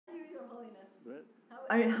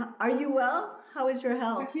Are you well? How is your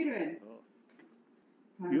health? You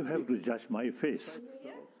have to judge my face.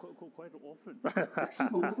 Quite often. That's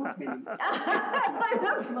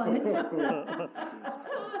fine.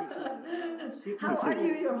 How are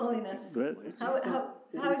you, Your Holiness?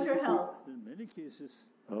 How is your health? In many cases,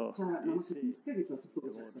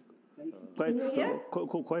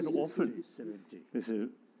 quite often,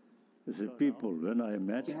 people, when I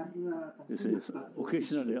met,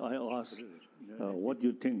 occasionally I ask, what do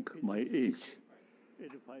you think, my age?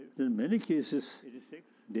 In many cases,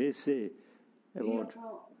 they say about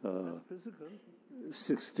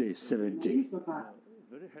 60, 70.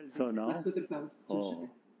 So now, I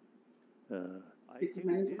think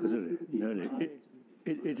nearly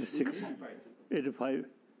 86, 85,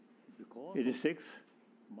 86,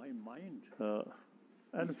 my mind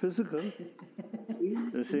and physical,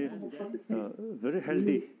 you see, very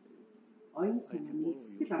healthy.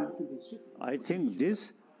 I think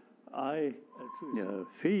this I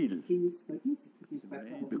feel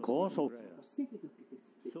because of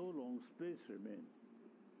so long space remain,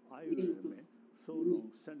 I will remain, so long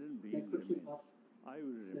sentient being remain, I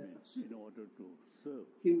will remain in order to serve.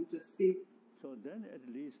 So then at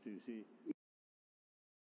least you see,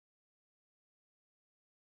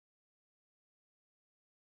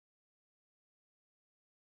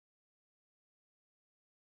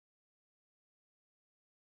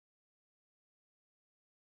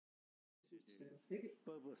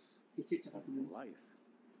 purpose of life.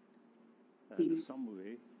 And some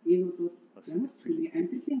way, feeling.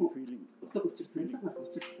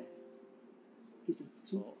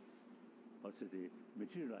 Also they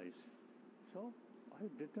materialize. So I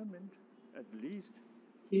determined at least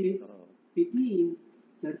the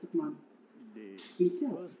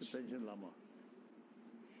first Panchen Lama,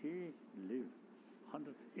 he lived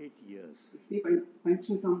 108 years.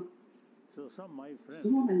 So some of my friends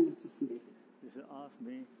they asked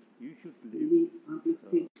me, you should live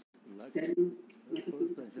like the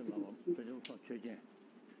first Panchen Lama, Panchen from Chechen.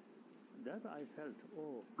 That I felt,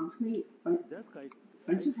 that guy, I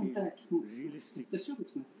feel realistic.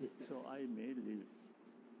 So I may live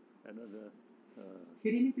another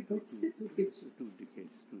 2 decades, 2, 3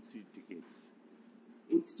 decades.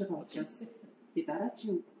 We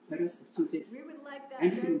would like that.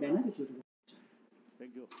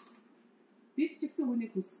 Thank you. So you will be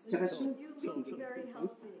very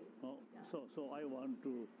healthy. So I want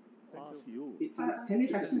to ask you,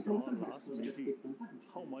 last meeting,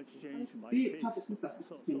 how much changed my face?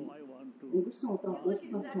 So I want to ask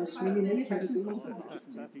last meeting,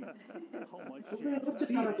 how much changed my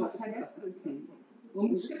face? Thank you. You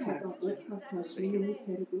look so happy that you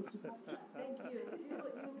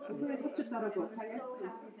are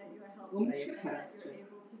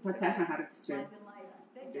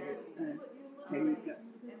healthy.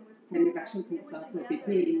 Таны гашин төлөвлөлт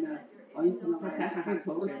бидний энэ оюун санаагаа сайхан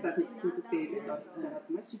цуглуулдаг хэлцүүлэгт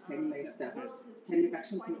маш их танилцдаг. Таны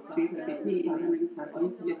гашин төлөвлөлт бидний энэ сар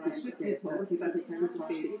оюун санааг бишүүдтэй цуглуулдаг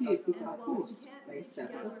хэлцүүлэгт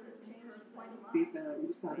баярлалаа. Бид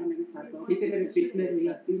усаарны сар бидний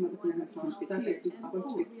яг тийм нэг сонцтой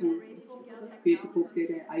хэлцүүлэгт гэсэн бид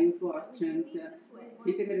бүгдээ аюулгүй орчинд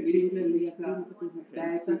бидний иргэний яг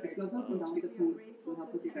байж технологийн давтсан бид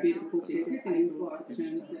бүгдээ аюулгүй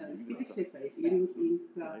орчинд бидгшээ иргэн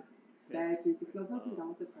инх байж технологийн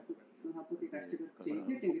давтсан хапуудыг ашиглаж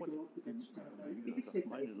тэгээд бидгшээ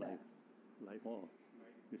like all.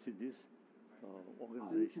 You see this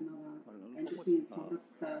organization,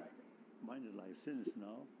 Mind Life since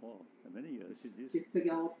now, many years. You see this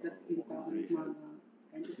organization,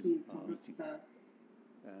 and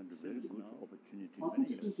very good opportunity,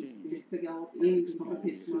 many exchange. Very good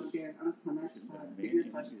opportunity.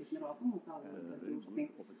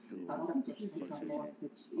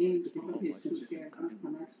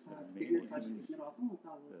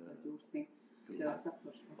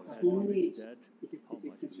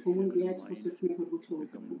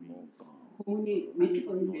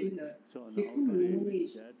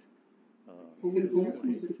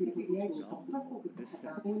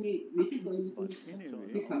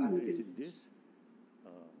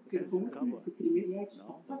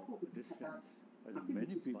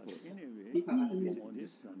 Many people anyway on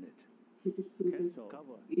this planet can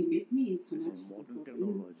cover this modern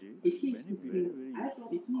technology. Many very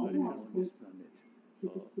useful on this planet. So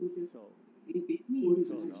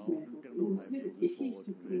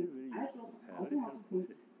now very helpful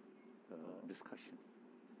discussion.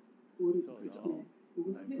 So now I'm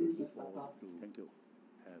looking forward to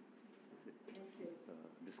have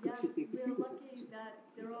discussion. We're lucky that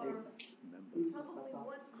there are probably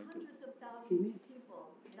hundreds of thousands of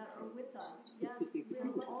people that are with us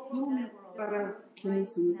Дараа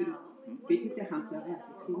хүмүүс өнөөдөр бидэнтэй хамт байгаа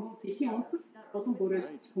гэх юм уу? Дэлхийн онцлог болон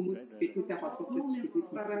бүрээс хүмүүс бидэнтэй холбогдож бидээс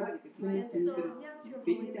дараа хүмүүс өнөөдөр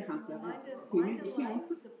бидэнтэй хамт байгаа. Хүний дэлхийн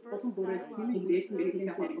онцлог болон бүрээс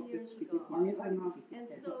бидэнтэй холбогдож бидээс оюун санаа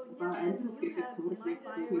бидэнтэй. Амьдрал гэдэг суурьлыг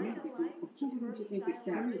хүний 34 жилийн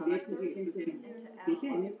гэртээ санаачлалыг хийсэн.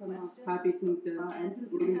 Билээ оюун санаа та бидэнд амьдрал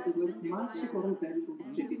бүрийн зүйлс маш их уран зориг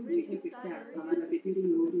өгч бидний гэртээ санаага бидний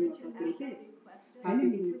өөрийн одоо билээ. Таны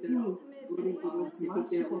бидний өөрийн зүйлс маш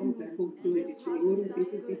их уран зориг өгч өөрийн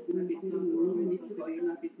бидний өөрийн нийтлэг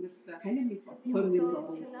оюунаа биднэрт таны нэг 20 нэр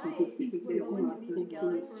орон зүйлсийг өөрийн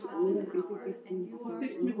бидний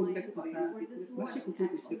хүсэлтний хүлээх байна. Биднэрт маш их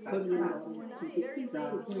хүсэж байгаа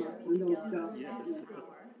 20 нэр орон зүйлсийг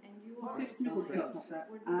хүсэлтний хүлээх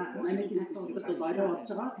Америкийн сонсоод барай болж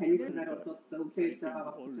байгаа таны цагаар бол өглөөж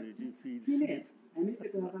байгаа байна. Тийм ээ.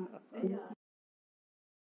 Америкт байгаа хүмүүс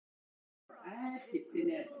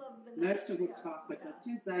хэцэнэ нэрч өгч байгаа гэж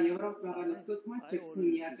бодчих. За Европ байгаа нөтөд маань ч гэсэн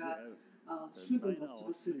яг шүд болж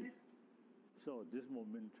байгаа. So this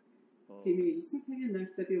moment тийм 9 цагийн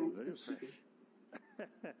нойртой би унтсан шүү.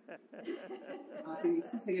 Тэгээ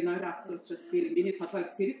 9 цагийн нойр авчихсан би миний толгойг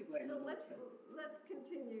сэрэг байна. Let's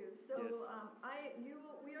continue. So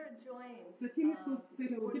we are joined тийм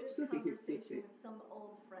with some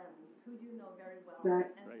old friends who you know very well. And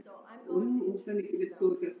so I'm going to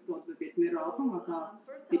introduce бид нэр олон одоо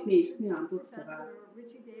бидний эртний андуудтайгаа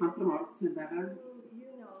хамтран оролцсон байгаа.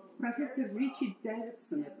 Профессор Ричи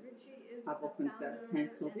Давидсон абохонтой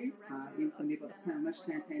танилцуулъя. Энэ хүнийг бас маш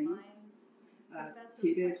сайн таних.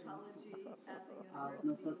 Тэрээр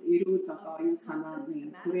нөхөд эрүүл одоо оюун санааны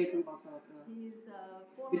хүрээлэн болоод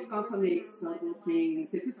Wisconsin-ийн сургуулийн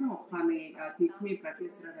сэдвээр ухааны техникийн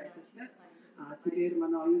профессор ажилладаг. Тэрээр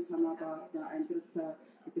манай оюун санаагаа амьдрал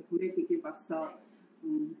гэдэг хүрээлэнгийн бас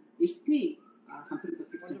эртний хамтран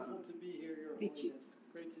зөвлөж байгаа. Ричи.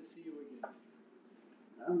 Great to see you again.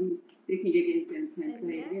 Гэгээнтэн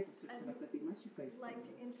таньтай like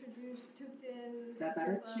to introduce Tutin.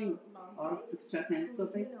 Дарамсала оролцогч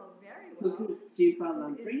танилцуулъя. Туtin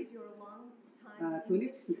ламбри.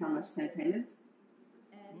 Түүнийг ч маш сайн таних.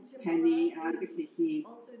 Таны англи хэлний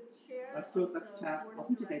орчуулагч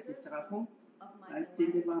олон жил ажиллаж байгаа хүн.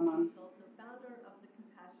 Дэлай Лам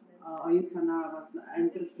оюун санаа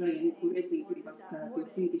амьдралын хүрээлэнгийн бас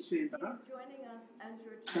зөвлөлийн гишүүн байгаа.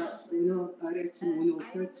 Өнөө арайч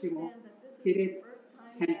өнөөдөр ч юм уу тэрээр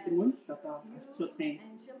таньд мөн одоо орчуулгын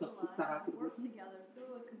туслалцаагаа хүргүүлсэн.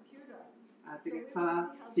 Тэгээд та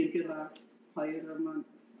дэлгэр хоёр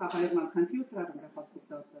маань компьютераар ингээд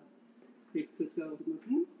холбогдоод хэлэлцүүлгээ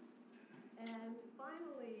өгнө. And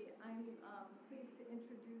finally, I'm pleased to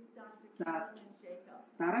introduce Dr. Carolyn Jacobs.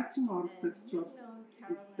 Дараагийн оролцогч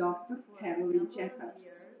Dr. Carolyn Jacobs.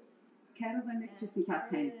 Carolyn-ийг ч та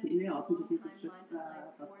тань тийм ээ олон жилийн турш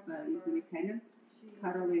бас юуны танин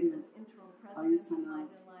Carolyn оюун санаа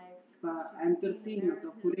ба амьдралын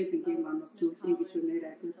одоо хүрээлэнгийн манаас зөвлөлийн гишүүнээр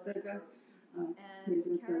ажилладаг.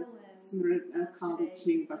 Тэгээд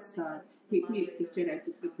college-ийн бас техник хичээл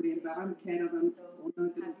ажилладаг хүн байгаа. Carolyn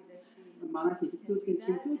өнөөдөр манай хэлэлцүүлгийн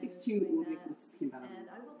чиглүүлэгчийн үүрэг гүйцэтгэх юм байна.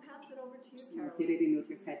 Тэрээр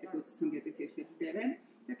нүргээс хайдаг гүйцэтгэх гэдэг хэлбэртэй байна.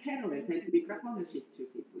 За Carolyn танд микрофон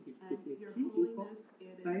шилжүүлэх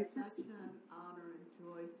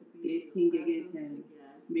Дээрхийн Гэгээнтэн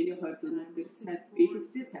миний хувьд өнөөдөр сайд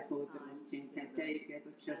биелэлтэй сайхан өдөр болж байна. Тантай ирээд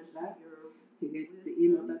уулзлаа. Тэгээд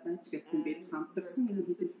энэ удаадан ч гэсэн бид хамтарсан энэ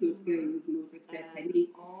хэлэлцүүлгээ өгнүүлэгтэй таны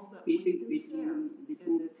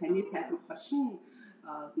бидний таны сайхан хашин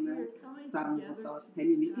зам болоод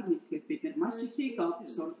таны мэдээ мэдхээс бид маш их олж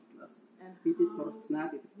суралцнаа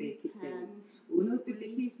гэдэгтэй хэлдэг. Өнөөдөр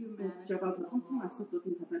дэлхийд болж байгаа томцсон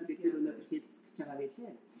асуудлуудын талаар бид өнөөдөр хэлцэж байгаа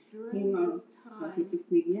байлээ. Энэ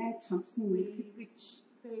хэлбэрийг яаж хамтсан мэддэг гэж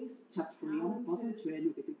чадахгүй юм боломж байна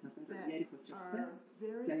уу гэдэг талаар ярих учиртай.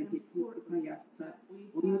 За энэ хэлбэрийг яасан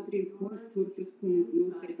өнөөдрийн хүн төрөлхтөн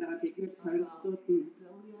нүүртэй байгаа тэгэхээр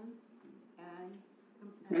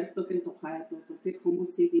сорилтуудын тухайд тэр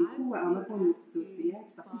хүмүүсийг илүү амархан нөхцөлд яаж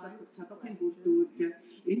дасан залгах чадахын бүрдүүлж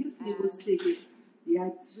энэрхэг хүслийг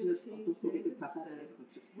яаж тусгах гэдэг талаар ярих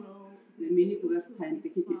учиртай. Миний зүгээс танд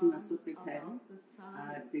хэдэн асуудыг тавина.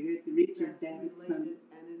 Тэгээд Ричи Давидсон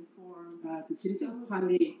сэдвээр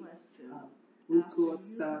ухааны үнцгөөс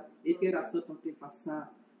эдгээр асуудлуудыг бас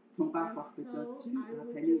тунгаах байх гэж бодож байна.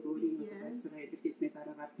 Таны өөрийн байцаа илэрхийлсний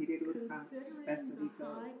дараагаар тэрээр өөрийнхөө байцааг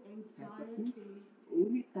тайлбарлана.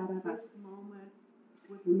 Үүний дараагаар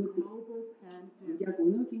яг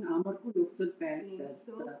өнөөгийн амаргүй нөхцөл байдал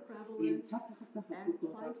энэ цаг хавтаа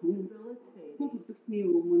холбогдуулаад хүн төлөвлөлтний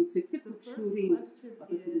өмнө сэтгэл хөдлөлийн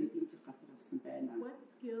одоо тэр мэдрэмж газар авсан байна.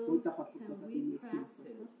 Үүнтэй холбогдуулаад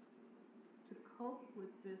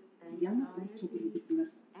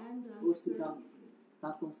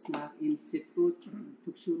дууснаа энэ сэдвүүд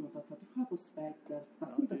төгшүүр болоод тодорхой бус байдлаар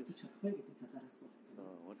насан туршиж чадах вэ гэдэг талаараас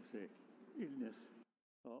what to say, illness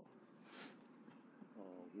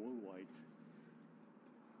worldwide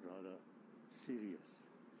rather serious.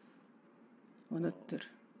 Өнөөдөр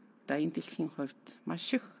энэ дэлхийн хувьд маш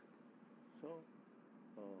их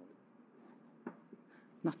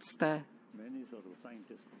ноцтой many sort of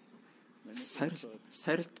scientists,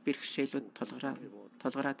 сорилт бэрхшээлүүд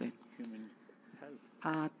тулгараад байна. human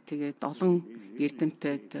health, Тэгээд олон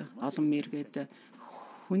эрдэмтэд, олон мэргэд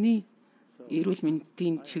хүний эрүүл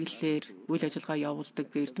мэндийн чиглэлээр үйл ажиллагаа явуулдаг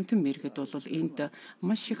эрдэмтэн мэргэд бол энд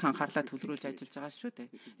маш их анхаарлаа төвлөрүүлж ажиллаж байгаа шүү дээ.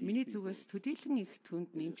 Миний зүгээс төдийлөн их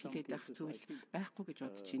түнд нэмж хэлээд байх зүйл байхгүй гэж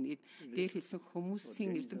бодож байна. Дээр хэлсэн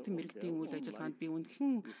хүмүүсийн эрдэмтэн мэргэдийн үйл ажиллагаанд би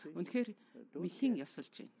үнэхээр мэхийн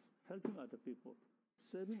ясалж байна. helping other people,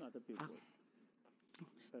 serving other people.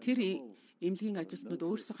 Тэр эмнэлгийн ажилтнууд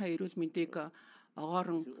өөрсдийнхөө эрүүл мэндийг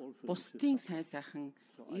огоорон бусдын сайн сайхан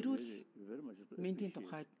эрүүл мэндийн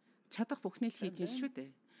тухайд чадах бүхнээ л хийж ин шүү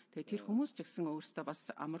дээ. Тэгээ тэр хүмүүс ч гэсэн өөрсдөө бас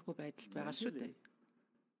амаргүй байдалд байгаа шүү дээ.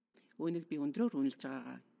 Үүнийг би өндрөөр үнэлж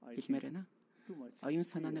байгаагаа хэлмээр байна. Оюун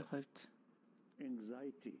санааны хувьд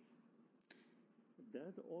Anxiety.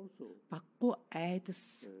 That also баггүй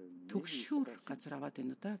айдас түгшүүр газар аваад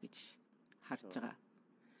байна уу да гэж харж байгаа.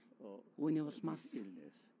 Үүний улмаас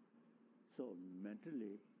illness. So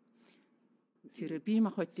mentally тэр бие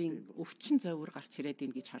махбодын өвчин зовөр гарч ирээд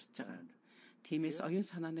ийн гэж харж байгаа. Тиймээс оюун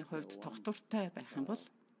санааны хувьд тогтвортой байх юм бол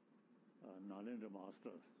Nalendra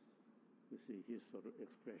Master, you see his sort of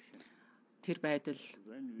expression. тэр байдал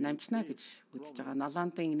намжна гэж үзэж байгаа.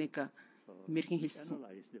 Наландын нэг мэргийн хэлсэн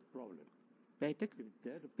Analyze the problem. байдаг. If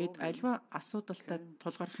that Бид альва асуудалтай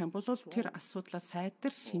тулгарх юм бол тэр асуудлаа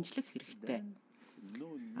сайдар шинжлэх хэрэгтэй.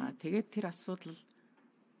 no Тэгээд тэр асуудал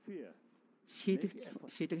fear,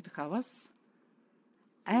 шийдэгдэх аваас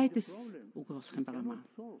айдас үгүй болох юм байна.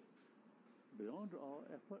 solve beyond our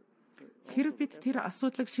effort. Хэрэг бид тэр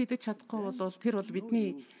асуудлыг шийдэж чадахгүй бол тэр бол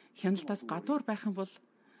бидний хяналтаас гадуур байх юм бол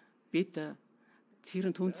бид тэр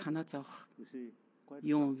түнд санаа зовох You see, quite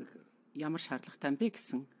юм ямар шаардлагатай бэ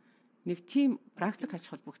гэсэн нэг тийм практик ач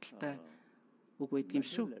холбогдолтой үг байдаг юм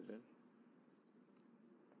шүү. level,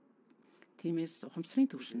 Тиймээс ухамсарын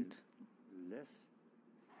төвшөнд less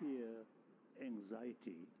fear,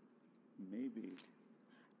 anxiety, maybe.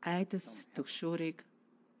 айдас төгшөөрийг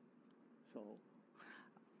So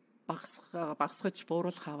багсгаж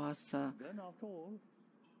бууруулах аваас then after all,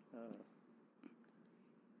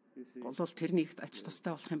 you see, бол тэрний их ач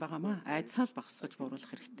тустай болох юм байгаамаа. Айдсаа л багсгаж бууруулах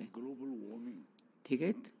хэрэгтэй. global warming.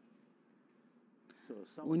 Тэгээд So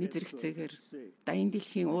some үүний зэрэгцээгээр say дайны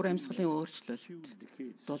дэлхийн уур амьсгалын өөрчлөлт few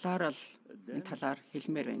decades дулаарл энэ талаар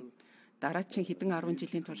хэлмээр байна. Дараагийн хэдэн 10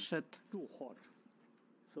 жилийн туршид too hot.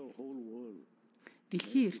 So whole world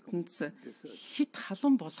дэлхийн ертөнц хит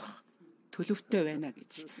халуун болох төлөвтэй байна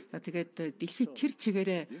гэж. Тэгээд дэлхий тэр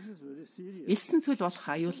чигээрээ this is very serious. элсэн зүйл болох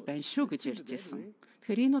аюул байна шүү гэж ярьж байсан.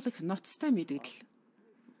 Тэгэхээр энэ бол их ноцтой мэдээлэл.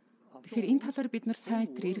 Тэгэхээр энэ талаар бид нар сайн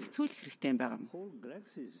эргцүүлэх хэрэгтэй юм байна. Whole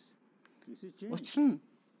galaxies, you see, change. Учир нь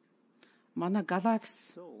манай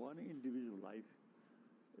галакс So one individual life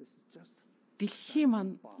is just дэлхийн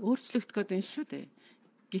маань өөрчлөгдөх гээд байна шүү дээ.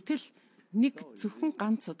 Гэтэл нэг зөвхөн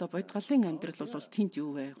ганц одоо бодгалын амьдрал бол тэнд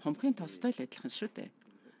юу вэ? Хумхын тостой л адилхан шүү дээ.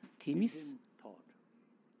 Тиймээс thought.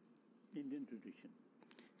 Indian tradition,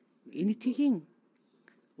 энэтхэгийн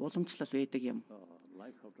уламжлал байдаг юм.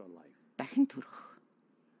 life after life. Дахин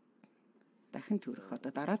төрөх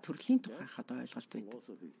одоо дараа төрлийн тухайх одоо ойлголт байдаг.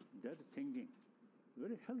 Philosophy, that thinking,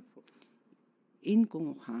 very helpful. Энэ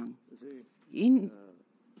гүн ухаан, You see, энэ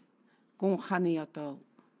гүн ухааны одоо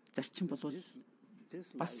зарчим бол this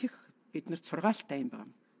бас life, их биднэрт сургаалтай юм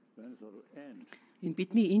байна. when sort of end, Энэ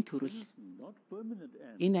бидний энэ төрөл, not permanent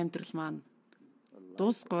end. энэ амьдрал маань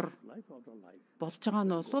дуусгар Life after life. болж байгаа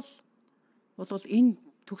нь бол энэ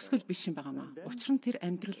төгсгөл биш юм байгаамаа. Учир нь тэр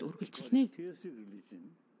амьдрал үргэлжилнэ. Theistic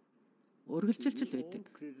religion Үргэлжилж л is all байдаг.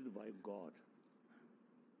 created by God.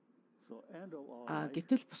 So end of our life,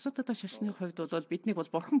 Гэтэл бусад одоо шашны хувьд бол биднийг бол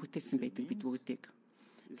бурхан бүтээсэн байдаг бид бүгдийг.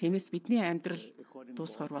 Тиймээс бидний амьдрал according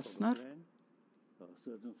дуусгар God's sort of болсноор plan,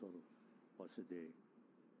 certain sort of what's the day,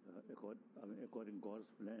 according God's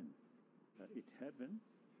plan, it happened.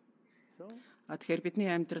 So тэгэхээр бидний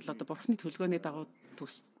амьдрал одоо бурханы төлгөөний дагуу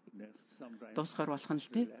next sometime дуусгар болох нь л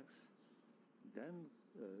дээ. relax. Then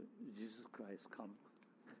Jesus Christ come.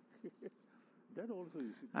 That also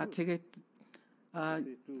is good. Тэгээд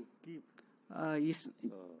To keep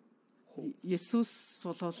Есүс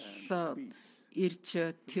бол ирж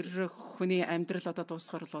тэр хүний амьдрал одоо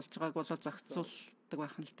дуусгар болж байгааг бол зохицуулдаг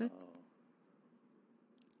байх нь л дээ.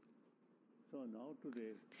 so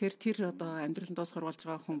Тэгэхээр тэр одоо амьдралын доос хорволж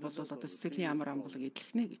байгаа хүн бол одоо сэтгэлийн ямар амгалаг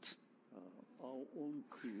идэх нэ гэж.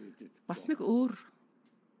 Бас нэг өөр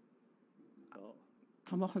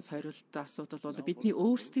томоохон сорилт асуудал бол бидний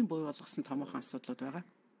өөрсдийн бий болгосон томоохон асуудлууд байгаа.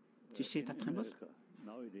 Жишээ татах юм бол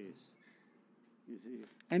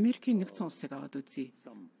Америкийн нэгдсэн улсыг аваад үзье.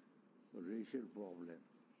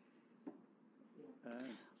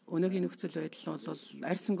 Өнөөгийн нөхцөл байдал бол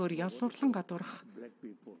арьсангоор ялуурлан гадуурх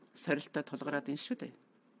сорилттой тулгараад байна шүү дээ.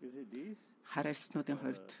 Хар арьснуудын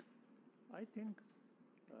хувьд.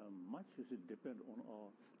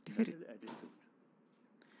 Тэгэхээр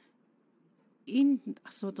энэ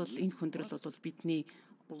асуудал, энэ хүндрэл бол бидний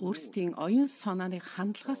өөрсдийн оюун санааны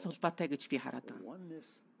хандлагаас улбаатай гэж би хараад байна.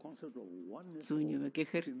 Зүүн юм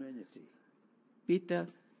гэхээр бид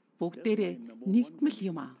бүгдээрээ нэгдмэл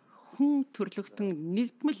юм аа. Хүн төрлөختөн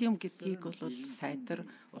нэгдмэл юм гэдгийг бол сайтар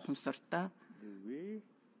ухамсартай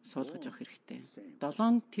суулгаж авах хэрэгтэй.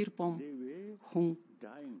 7 тэрбум хүн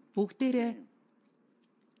бүгдээрээ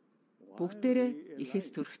ихэс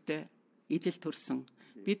төрхтэй ижил төрсөн.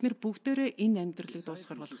 Бид нар бүгдээрээ энэ амьдралыг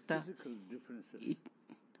дуусгах болохтой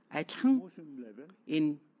адилхан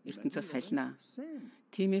энэ ертөнцөөс хайлнаа.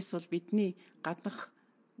 Тиймээс бол бидний гаднах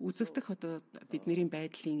үзэгдэх одоо бидний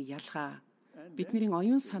байдлын ялгаа, бидний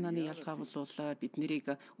оюун санааны ялгаа бол бид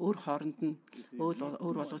нарыг өөр хооронд нь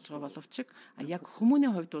өөр болгож байгаа боловч яг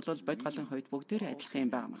хүмүүний хувьд бол бод галын хувьд бүгдээрээ адилхан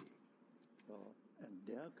юм байна.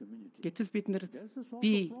 Гэтэл бид нар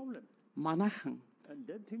манайхан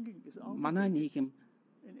манай нийгэм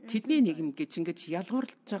тэдний нийгэм гэж ингэж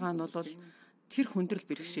ялгуурлаж байгаа нь бол тэр хүндрэл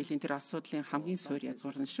бэрхшээлийн тэр асуудлын хамгийн суур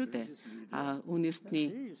язгуурна шүү дээ.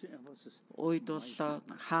 Үнэртний үед бол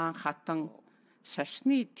хаан хатан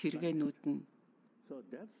шашны тэргээнүүд нь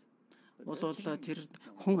бол тэр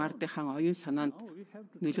хүн ардынхаа оюун санаанд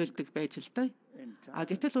нөлөөлдөг байж л да.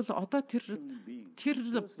 Гэтэл бол одоо тэр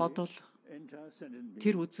бодол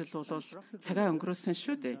тэр үзэл бол цагаа өнгөрөөсөн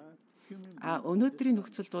шүү дээ. Өнөөдрийн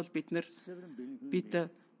нөхцөлд бол бид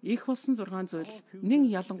их болсон 6 зүйл нэг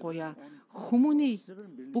ялангуяа хүмүүний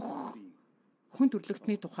бүх хүн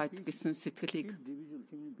төрлөختний тухайд гэсэн сэтгэлийг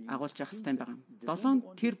агуулж явах хэрэгтэй байгаа.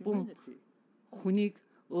 7 тэрбум хүнийг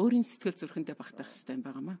өөрийн сэтгэл зүрхэндээ багтаах хэрэгтэй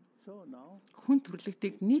байгаа маа. Хүн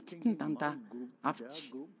төрлөختийг нийтдэн дандаа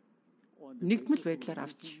авч нэгдмэл байдлаар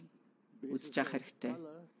авч үзэж явах хэрэгтэй.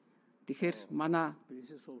 Тэгэхээр манай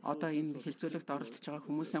одоо энэ хэлэлцүүлэгт оролцож байгаа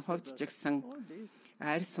хүмүүсийн хувьд ч гэсэн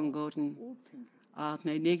арьс өнгөөр нь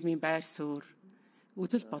нийгмийн байр суурь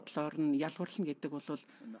үзэл бодлоор нь ялгуурлана гэдэг бол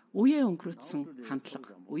үеэ өнгөрөөсөн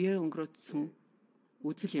хандлага, үеэ өнгөрөөсөн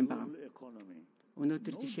үзэл юм байна.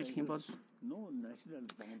 Өнөөдөр жишээлх юм бол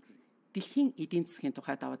дэлхийн эдийн засгийн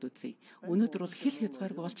тухайд аваад үзье. Өнөөдөр бол хэл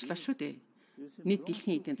хязгааргүй болчлаа шүү дээ. Нийт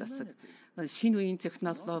дэлхийн эдийн засаг шинэ үеийн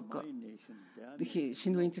технологи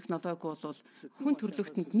бол хүн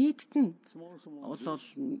төрлөختөнд нийтд нь бол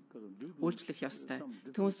үйлчлэх ёстой.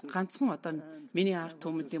 Түүнээс ганцхан одоо миний ард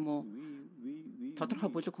түмэнд юм уу тодорхой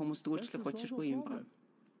бүлэг хүмүүст үйлчлэх учиргүй юм байна.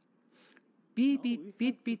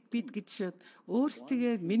 Бид гэж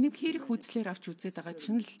өөрсдөө минь хэрэг хүзлээр авч үзээд байгаа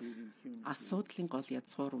чинь л асуудлын гол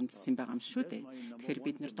язгуур үндэс юм байгаа юм шүү дээ. Тэгэхээр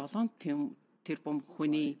бид нэр 7 тэрбум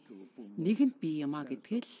хүний нэгэнд бие юмаа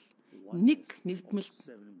гэдгээл нэгдмэл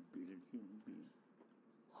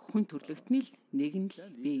хүн төрлөختний л нэг нь л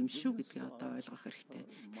бие юм шүү гэдгийг одоо ойлгох хэрэгтэй.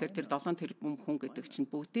 Тэгэхээр тэр 7 тэрбум хүн гэдэг чинь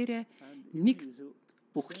бүгдээрээ нэг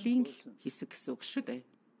бүхлийн л хэсэг гэсэн үг шүү дээ.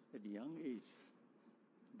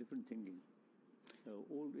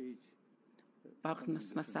 Бага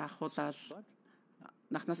наснаас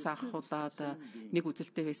ахуулаад нэг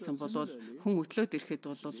үзэлтэй байсан бол хүн өтлөөд ирэхэд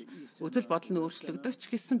бол үзэл бодол нь өөрчлөгдөж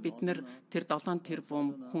гэсэн бид нэр тэр 7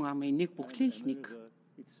 тэрбум хүн амын нэг бүхлийн л нэг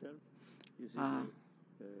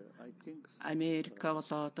Америк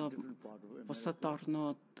болоод бусад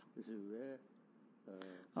орнууд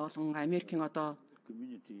олон Америкийн одоо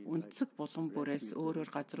өнцөг булан бүрээс өөрөөр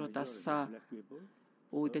газруудаас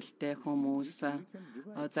үүдэлтэй хүмүүс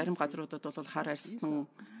зарим газруудад бол хар арьсны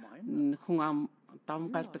хүн ам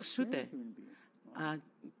давмгаалдаг шүү дээ.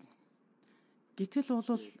 Гэтэл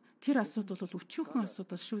бол тэр асуудал бол өчүүхэн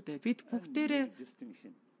асуудал шүү дээ. Бид бүгдээрээ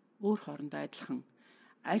өөр хоорондоо адилхан.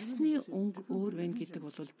 Арьсны өнгө өөр байна гэдэг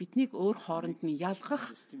бол биднийг өөр хооронд нь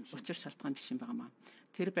ялгах учир шалтгаан биш юм байна.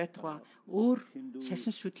 Тэр байтугай өөр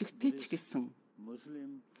шашин шүтлэгтэй ч гэсэн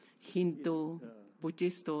хинду,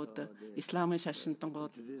 буддистууд, исламын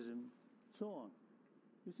шашинтангууд,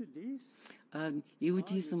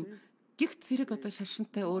 иудизм гихт зэрэг одоо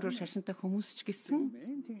шашинтай өөрөөр шашинтай хүмүүс ч гэсэн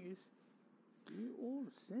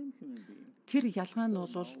Тэр ялгаа нь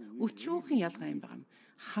бол өчүүхэн ялгаа юм байна.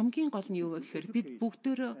 Хамгийн гол нь юу вэ гэхээр бид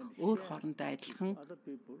бүгдөө өөр хоорондоо адилхан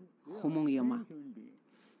хүмүүн юм аа.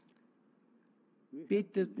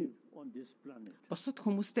 Бид бусад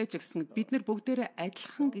хүмүүстэй ч гэсэн бид нар бүгдээрээ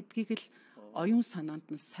адилхан гэдгийг л оюун санаанд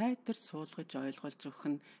нь сайтар суулгаж ойлгуулж өгөх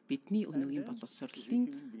нь бидний өнөөгийн боловсролын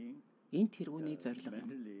энэ тэргүүний зорилго юм.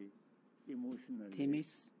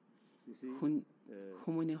 Тиймээс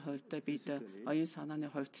хүмүүний хувьд бид оюун санааны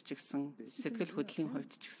хувьд ч гэсэн сэтгэл хөдлөлийн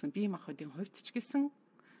хувьд ч гэсэн бие махбодын хувьд ч гэсэн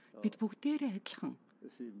бид бүгдээрээ адилхан.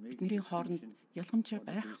 Бидний хооронд ялгамжаа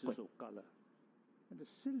байхгүй.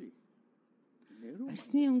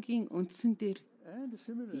 Арсны өнгийн үндсэн дээр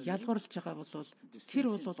ялгуурлаж байгаа бол тэр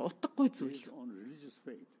бол утгагүй зүйл.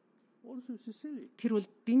 Тэр бол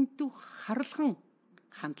дэндүү харлахын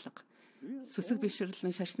хандлага. Сүсэг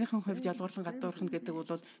бишрэлийн шашныхан хувьд ялгуурлан гадуурхна гэдэг бол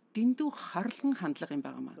дэндүү харлахын хандлага юм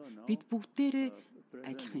байна. Бид бүгдээрээ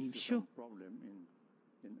адилхан юм шүү.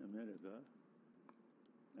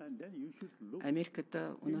 Америкт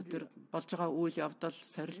өнөөдөр болж байгаа үйл явдал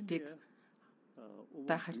сорилтыг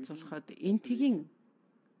харьцуулахад энэтхэгийн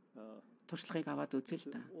туршлагыг аваад үзье л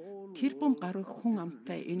да. Тэр бум гаруй хүн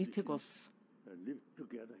амтай энэтхэг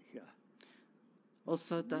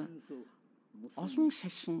улсад олон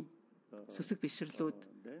шашин сүсэг бишрлүүд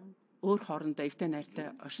өөр хоорондоо эвтэй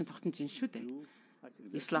найртай оршин тогтнож ин шүү дээ.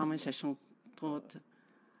 Исламын шашингууд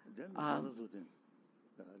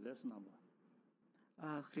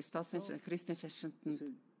Христийн шашинтанд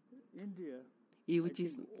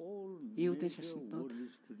Иудын шашинтууд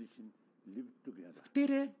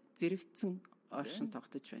бүгдээрээ зэрэгцэн оршин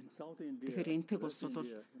тогтож байна. Тэгэхээр энэтхэг улс бол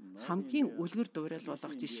хамгийн үлгэр дуурайл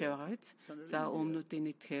болох жишээ байгаа биз. За өмнөдийн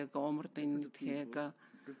энэтхэг, умардын энэтхэг,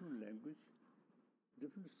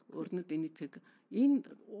 өрнөд энэтхэг энэ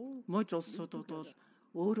муж улсуудууд бол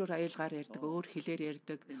өөрөөр аялгаар ярьдаг, өөр хэлээр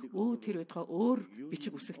ярьдаг, тэр байтугай өөр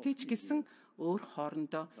бичиг үсэгтэйч гэсэн өөр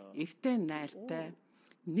хоорондоо эвтэй найртай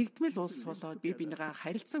нэгдмэл улс болоод бие бинийгаа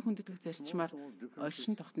харилцан хүндэтгэх зарчмаар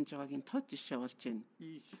оршин тогтнож байгаагийн тод жишээ болж байна.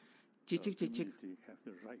 Жижиг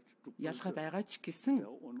ялгаа байгаа ч гэсэн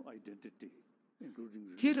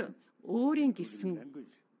тэр өөрийн гэсэн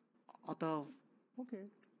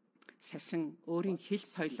шашин, өөрийн хэл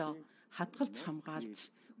соёлоо хадгалж хамгаалж,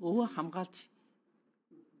 өвөө хамгаалж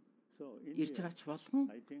ирж байгаач болгон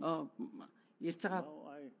ирж байгаа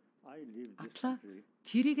атла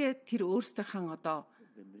тэр өөрсдийнхээ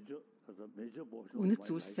үнэт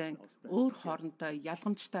зүйлсээ өөр хоорондоо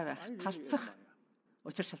ялгамжтай байх, талцах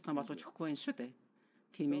учир шалтгаан болгож өгөхгүй юм шүү дээ.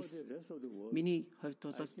 Тиймээс миний хувьд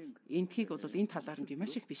бол энэтхийг бол энэ талаар нь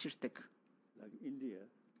маш их биширдэг.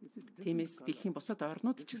 Тиймээс дэлхийн бусад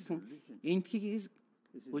орнууд ч гэсэн энэтхийг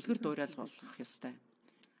үлгэр дуурайл болох ёстой.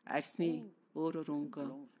 Арсны өөрөөр өнгө,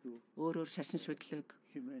 өөрөөр шашин шүтлэг,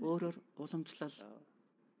 өөрөөр уламжлал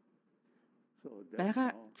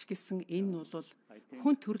байгаа ч гэсэн энэ бол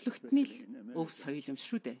хүн төрлөختний өв соёл юм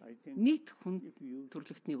шүү дээ. Нийт хүн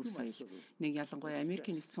төрлөختний өв соёл. Нэг ялангуяа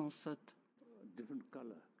Америкийн нэгдсэн улсад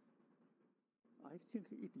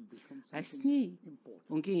арсны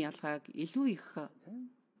өнгийн ялгааг илүү их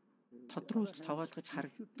тодруулж тоогоолгож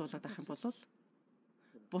харагдуулаад ах юм бол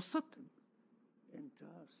бусад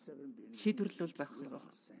шийдвэрлэл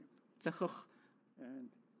зохих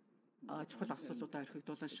чухал асуудлуудаа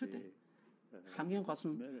орхигдуулна шүү дээ. Хамгийн гол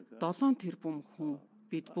нь 7 тэрбум хүн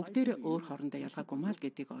бид бүгдээрээ өөр хоорондоо ялгаагүй маа л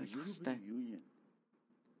гэдгийг ойлгох ёстой.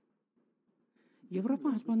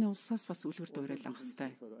 Европын холбооны улсаас бас үлгэр дуурайл авах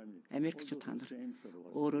ёстой. Америкчууд та нар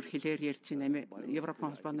өөрөөр хэлээр ярьж байна.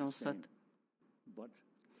 Европын холбооны улсад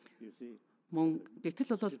мөн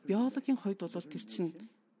гэтэл бол биологийн хувьд бол тэр чинь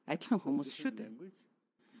адилхан хүмүүс шүү дээ.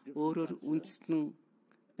 Өөрөөр үндэстэн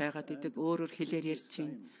байгаад идэг, өөрөөр хэлээр ярьж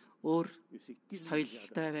байна. Өөр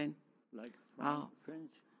соёлтой байна.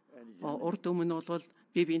 Урд өмнө бол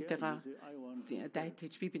би биентэйгээ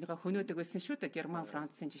дайтаж би бинийгаа хөнөөдөг байсан шүү дээ. Герман,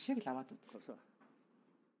 Францын жишээг л аваад үзсэн.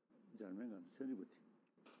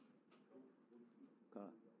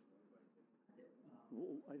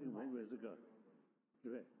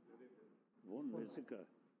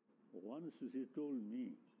 Once he told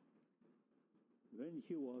me when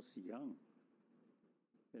he was young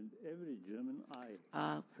and every German eye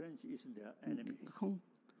French is their enemy.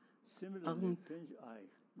 Similarly French eye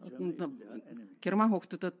Герман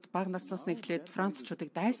хүүхдүүдэд бага наснаас нь эхлээд Францчуудыг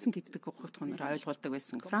дайсан гэдэг ухагт хоноор ойлгуулдаг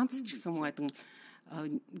байсан. Франц ч гэсэн мөн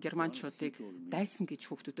германчуудыг дайсан гэж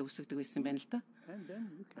хүүхдүүдэд үсгдэг байсан байна л да.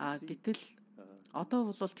 Гэтэл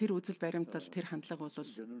одоо бол тэр үзэл баримтал, тэр хандлага бол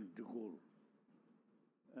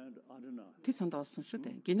тэр сонд олсон шүү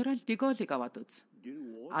дээ. Генерал Де Голлиг аваад үз.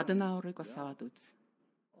 Аденаурыг бас аваад үз.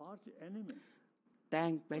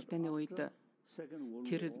 дайн байлдааны үед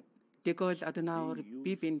тэр Дегол Аденауэр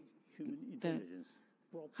бибин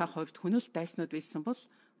хавьд хөнөөлт дайснууд байсан бол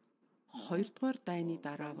 2 дугаар дайны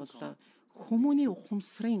дараа бол хүмүүний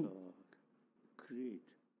ухамсарын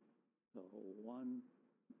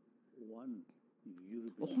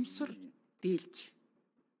ухамсар дийлж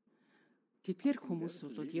тэдгээр хүмүүс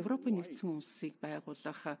бол Европын нэгдсэн улсыг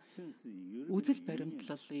байгуулах үзэл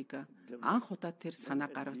баримтлалыг анх удаа тэр санаа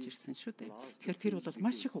гаргаж ирсэн шүү дээ. Тэгэхээр тэр бол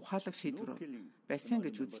маш их ухаалаг шийдвэр байсан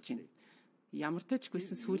гэж үзэж байна. Ямар ч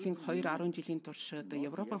тажгүйсэн сүүлийн 2-10 жилийн туршид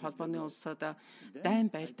Европын холбооны улсад дайн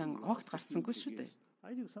байлдан огт гарсангүй шүү дээ.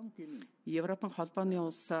 Европын холбооны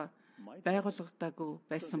улс байгуулагдаагүй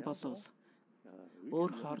байсан бол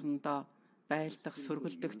өөр хоорондоо байлдах,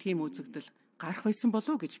 сүргэлдэх тийм үзэгдэл гарах байсан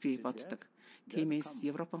болов уу гэж би боддог. Тиймээс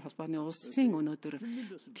Европын холбооны улсын өнөөдөр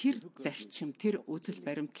тэр зарчим, тэр үзэл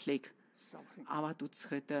баримтлалыг аваад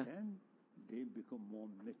үзэхэд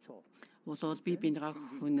болол би бинийгаа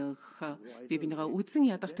хөнөх, би бинийгаа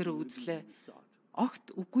үзэн ядах тэр үзлээ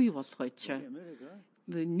огт үгүй болгойч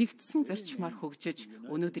нэгдсэн зарчмаар хөгжиж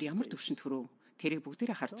өнөөдөр ямар төвшөнд хүрв тэрийг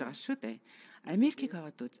бүгдээрээ харж байгаа шүү дээ. Америкийг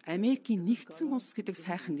аваад үз. Америкийн нэгдсэн улс гэдэг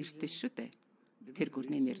сайхан нэртэй шүү дээ. Тэр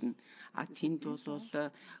гүрний нэр нь тэнд бол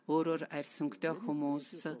өөрөөр арьс өнгөтэй хүмүүс,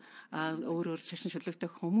 өөрөөр шашин шүлэгтэй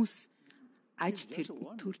хүмүүс аж тэр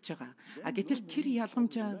төрж байгаа. Гэтэл тэр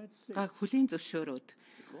ялгамжаа хүлийн зөвшөөрөөд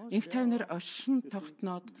инх тайвнаар оршин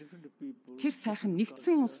тогтноод тэр сайхан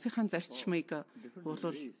нэгдсэн улсынхаа зарчмыг бол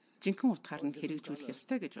жинхэнэ утгаар нь хэрэгжүүлэх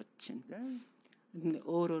ёстой гэж бодож байна.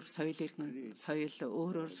 Өөрөөр соёл,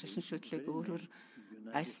 өөрөөр шашин шүтлэг, өөрөөр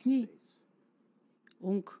арьсны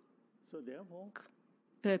өнгө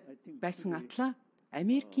байсан атлаа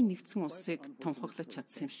Америкийн нэгдсэн улсыг тунхаглаж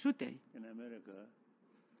чадсан юм шүү дээ.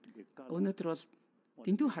 Өнөөдөр бол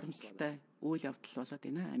дэндүү харамсалтай үйл явдал болоод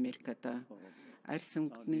байна. Америкад арьс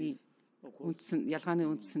өнгөний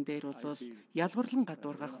ялгааны үндсэн дээр бол ялгарлан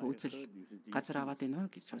гадуургах үзэл газар аваад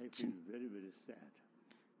байна гэж бодож байна.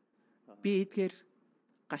 Би эдгээр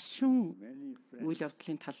гашуун үйл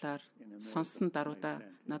явдлын талаар сонсон даруйда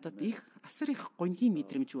надад их асар их гонгийн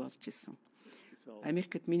мэдрэмж болж ирсэн.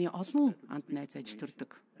 Америкт миний олон анд найз аж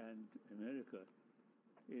төрдөг.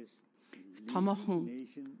 Томоохон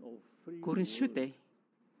гүрэн шүү дээ.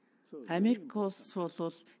 Америк улс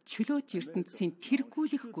бол чөлөөт ертөнцийн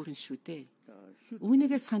тэргүүлэх гүрэн шүү дээ.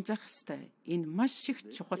 Үүнийгээ санаж ах хэвээр энэ маш их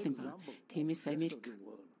чухал юм байна. Тиймээс Америк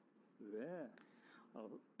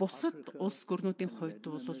бусад улс гүрнүүдийн хувьд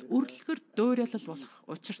бол үргэлгэр дөөрэлэл болох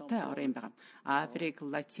учиртай орн юм байна. Африк,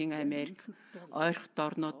 Латин Америк, ойрхон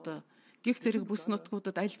орнууд гих зэрэг бүс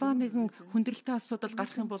нутгуудад альва нэгэн хүндрэлтэй асуудал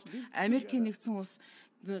гарах юм бол Америкийн нэгдсэн улс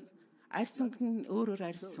арьс өнгө нь өөрөөр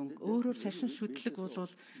арьс өнгө, өөрөөр шашин шүтлэг бол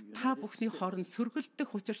та бүхний хооронд сөргөлдөх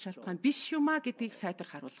учир шалтгаан биш юм а гэдгийг сайдар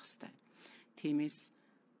харуулах хэрэгтэй. Тиймээс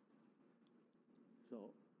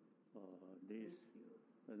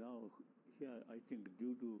I think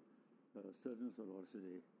due to certain sort of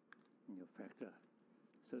factor,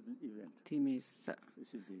 certain event. Тиймээс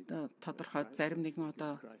тодорхой зарим нэгэн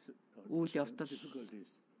одоо үйл явдал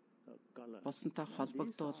болсонтой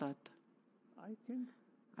холбогдуулаад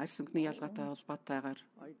арьс өнгөний ялгаатай холбоотойгоор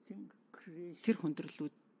тэр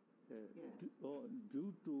хүндрэлүүд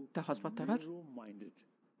та холбоотойгоор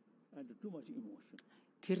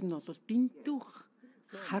тэр нь бол дэндүү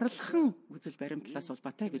харлахан үзэл баримтлалаас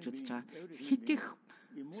улбаатай гэж үзэж байгаа. Хит их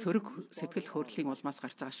сөрөг сэтгэл хөдлөлийн улмаас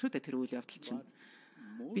гарч байгаа шүү дээ тэр үйл явдал чинь.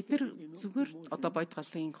 Бид нэр зүгээр одоо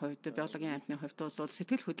бодгалын хувьд, биологийн амьтны хувьд бол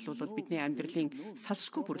сэтгэл хөдлөл бол бидний амьдралын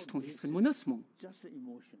салшгүй бүрэлдэхүүн хэсэг нь мөнөөс мөн.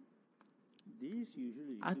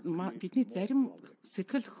 Бидний зарим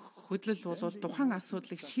сэтгэл хөдлөл бол тухайн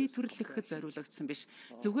асуудлыг шийдвэрлэхэд зориулагдсан биш.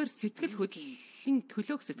 Зүгээр сэтгэл хөдлөлийн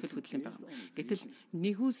төлөөх сэтгэл хөдлөл юм байна. Гэтэл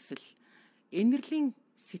нэгүсэл энэрлийн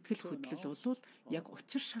сэтгэл хөдлөл бол яг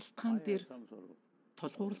учир шалтгаан дээр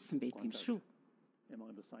тулгуурласан байдаг юм шүү.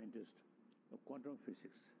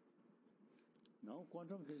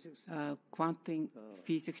 Квантын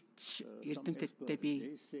физикч эрдэмтдтэй би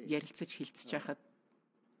ярилцаж хилцэж байхад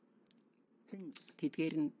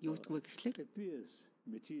тэдгээр нь юу гэдг вэ гэхлээр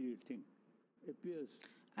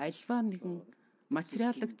альва нэгэн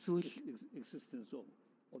материалог зүйл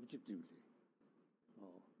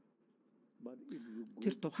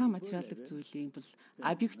тэр тухайн материалог зүйлийн бол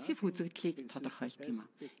объектив үзэгдлийг тодорхойлдог юм а.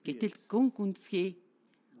 Гэтэл гүн гүнзгий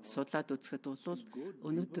судлаад үзэхэд бол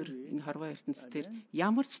өнөөдөр энэ хорвоо ертөнцийн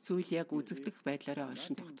ямар ч зүйл яг үзэгдэх байдлаараа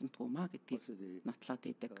оршин тогтнодгүй маа гэдгийг нотлоод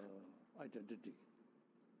идэг.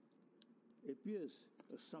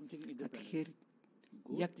 Тэгэхээр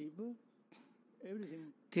яг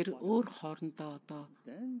тэр өөр хоорондоо одоо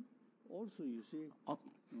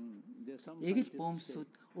Эгэл бөмсүүд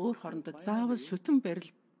өөр хоорондоо заавал шүтэн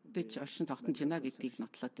барилдаж оршин тогтнож байна гэдгийг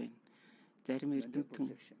нотлоод байна. Зарим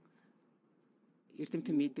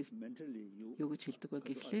эрдэмтэн мэддэг юу гэж хэлдэг вэ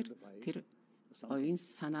гэхлээр тэр оюун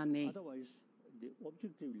санааны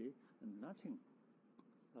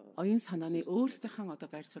өөрсдийнхээ одоо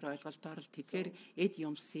байр суурь ойлголтоор л тэдгээр эд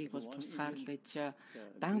юмсыг бол тусгаарлаж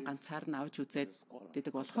дан ганцаар нь авч үзээд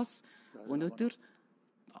гэдэг болохоос өнөөдөр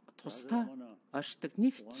тусдаа оршдог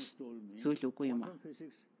нэгч зүйл үгүй юм аа.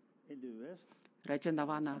 Ричи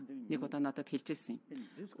Давана нэг удаа надад хэлжсэн юм.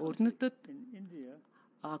 Өрнөдөд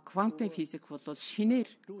квантын физик бол шинээр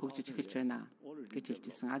хөгжиж эхэлж байна гэж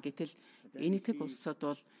хэлжсэн. Гэтэл Энэтхэг улсад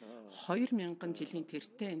бол 2000 жилийн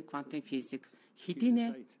тэртээ энэ квантын физик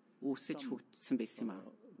хэдийнэ үүсэж хөгжсөн байсан юм аа.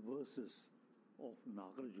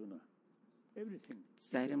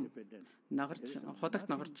 Зарим худагт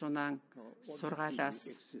нагарчуунаа сургаалаас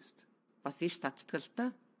бас иш татдаг л да.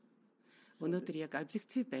 Өнөөдөр яг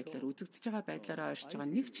объектив байдлаар үзэгдэж байгаа байдлаараа оршиж байгаа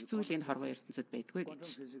нэг ч зүйл энэ хорвоо ертөнцид байдгүй гэж.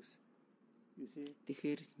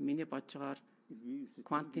 Тэгэхээр миний бодцоор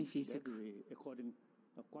квантын физик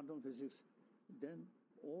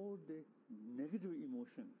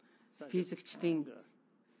физикчдийн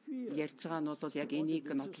ярьж байгаа нь бол яг энийг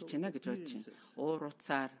нотлож байна гэж бодож байна. Уур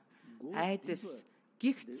уцаар айдас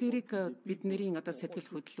гих зэрэг бидний одоо сэтгэл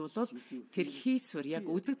хөдлөл бол тэр хийсвэр яг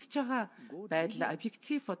үзэгдэж байгаа байдал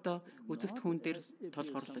объектив одоо үзэгт хүн дээр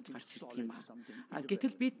толгоорлож гарч ирдэг юм аа.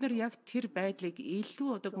 Гэтэл бид нар яг тэр байдлыг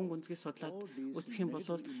илүү одоо гүн гүнзгий судлаад үзэх юм бол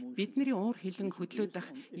бидний уур хилэн хөдлөөд байх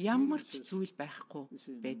ямар ч зүйл байхгүй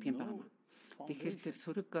байдаг юм байна. Тэгэхээр тэр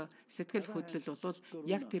сөрөг сэтгэл хөдлөл бол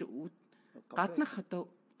яг тэр гаднах одоо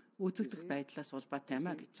үзэгдэх байдлаас улбаатай юм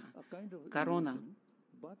а гэж байгаа. Гаруна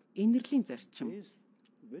энэрлийн зарчим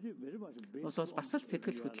бол бас л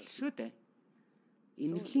сэтгэл хөдлөл шүү дээ.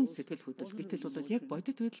 Энэрлийн сэтгэл хөдлөл гэтэл бол яг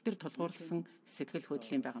бодит байдал дээр толгуурласан сэтгэл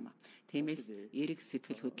хөдлөл юм байгаа маа. Тиймээс эрэг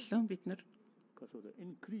сэтгэл хөдлөлөө бид нар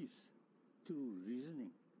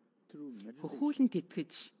хөхүүлэн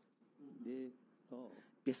тэтгэж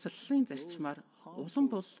бясаллын зарчмаар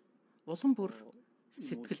улам бүр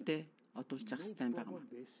сэтгэлдээ одуулж явах хэрэгтэй юм байгаа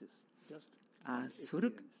маа.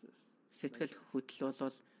 Сөрөг сэтгэл хөдлөл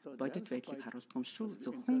бол бодит байдлыг харуулдаг юм шүү.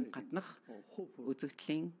 Зөвхөн гаднах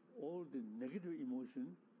үзэгдлийн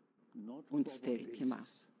үндэстэй гэх юм аа.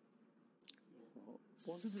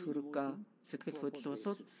 Сөрөг сэтгэл хөдлөл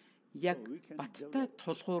бол яг баттай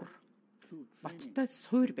тулгуур, баттай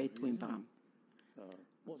суур байдгүй юм байна.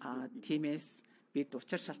 Тиймээс бид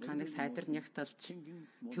учир шалтгааныг сайдар нягталж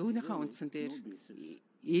төвнийхээ үндсэн дээр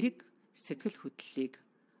эрэг сэтгэл хөдлөлийг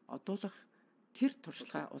одуулах тэр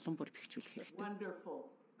туршлага улам бүр бэхжүүлэх хэрэгтэй.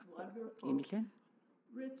 Ийм л ээ.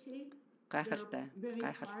 Гайхалтай.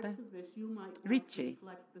 Ричи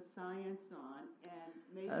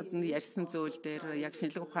ярьсан зүйл дээр яг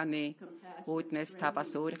шинжлэх ухааны үүднээс та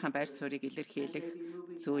бас өөрийнхөө байр суурийг илэрхийлэх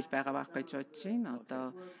зүйл байгаа байх гэж бодож байна. Одоо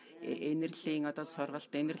энэрэлийн одоо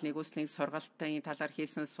сургалт, энэрэл нэгүслийн сургалтын талаар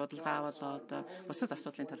хийсэн судалгаа бол одоо бусад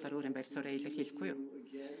асуудлын талаар өөрийн байр суурийг илэрхийлэхгүй юу?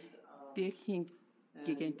 Дээрхийн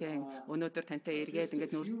Гэгээнтэн өнөөдөр тантай эргээд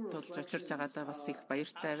ингээд нүр тулж очирч байгаадаа бас их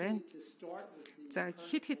баяртай байна. За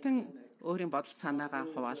хит-хитэн өөрийн бодол санаагаа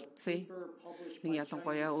хуваалцъя. Нэг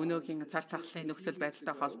ялангуяа өнөөгийн цар тахлын нөхцөл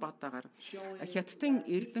байдалтай холбоотойгоор хятадын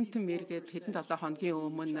эрдэмтэн мэргээд хэдэн 7 хоногийн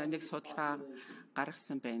өмнө нэг судалгаа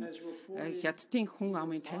гаргасан байна. Хятадын хүн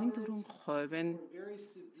амын 54% нь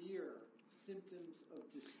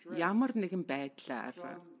ямар нэгэн байдлаар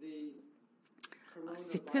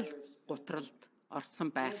сэтгэл гутралд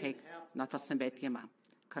орсон байхыг нотолсон байдаг юм аа.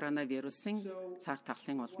 Коронавирусын цар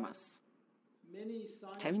тахлын улмаас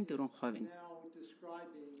 54% нь.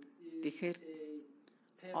 Тэгэхээр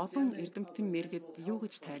олон эрдэмтэн мэргэд юу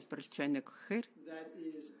гэж тайлбарлаж байна гэхээр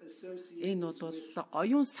энэ бол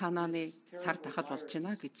оюун санааны цар тахал болж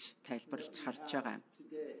байна гэж тайлбарлаж харж байгаа.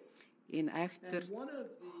 Энэ айхтар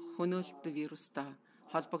хөнөөлт вирустай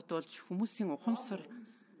холбогдуулж хүмүүсийн ухамсар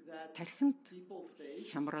тархинд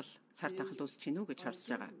хямрал цар тахал үүсэж гинүү гэж харж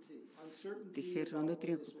байгаа. Тэгэхээр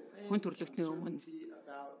өнөөдрийн хүн төрөлхтний өмнө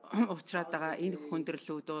уучраад байгаа энэ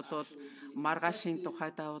хүндрэлүүд бол маргаашийн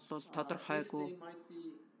тухайдаа бол тодорхойгүй,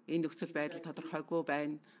 энэ нөхцөл байдал тодорхойгүй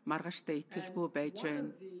байна, маргааштай итгэлгүй байж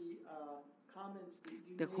байна.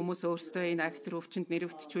 Тэг хүмүүс өөрсдөө энэ айхтар өвчнөд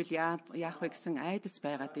нэрвэгдчихвэл яах вэ гэсэн айдас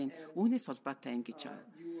байгаад байна. Үүнээс улбаатай юм гэж байгаа.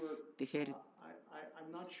 Тэгэхээр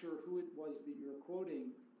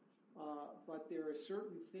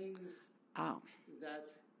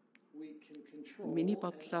миний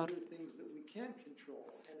бодлоор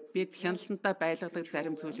бид хяналтандаа байлгадаг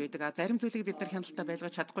зарим зүйл байдаг. Зарим зүйлийг бид нар хяналтандаа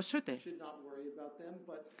байлгаж чадахгүй шүү дээ.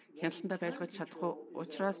 хяналтандаа байлгаж чадахгүй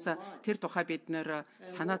учраас тэр тухай бид нэр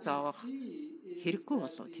санаа зовох хэрэггүй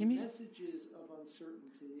болов тийм ээ.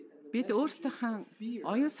 Бид өөрсдийнхөө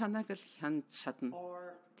оюун санааг л хянаж чадна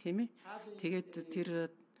тийм ээ. Тэгээд тэр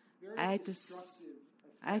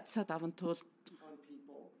айдсаа даван тул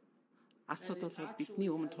асуудал бол бидний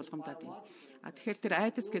өмнө тулгамдаад байна. Тэгэхээр тэр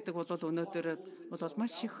айдас гэдэг бол өнөөдөр бол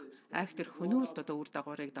маш их айхтар хөнөөлт одоо үр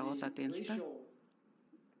дагаврыг дагуулад байна л да.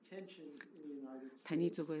 Таны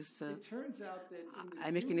зүгээс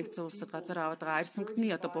Америк нэгдсэн улсад газар аваад байгаа арьс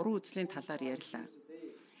өнгөний одоо буруу үзлийн талаар ярьлаа.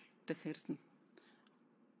 Тэгэхээр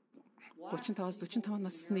 35-аас 45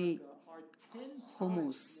 насны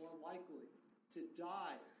хүмүүс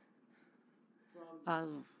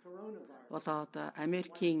болоод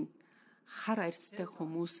Америкийн хар арьстай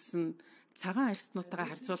хүмүүс нь цагаан арьснуудаа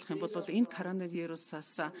харьцуулах юм бол энэ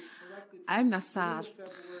коронавирусаас амь насаа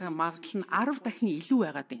алдах магадлал нь 10 дахин илүү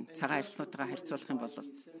байгаад байна. Цагаан арьснуудаа харьцуулах юм бол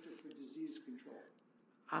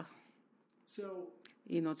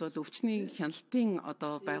энэ бол өвчний хяналтын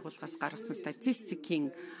одоо байгууллагаас гаргасан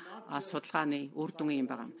статистикийн судалгааны үр дүн юм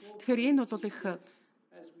байна. Тэгэхээр энэ бол их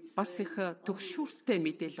бас их төгшүүртэй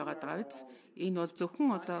мэдээлэл байгаа биз. Энэ бол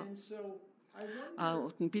зөвхөн одоо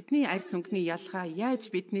бидний арьс өнгөний ялгаа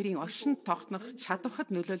яаж бидний оршин тогтнох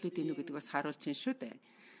чадварт нөлөөлөд ийнү гэдэг бас харуулж байна шүү дээ.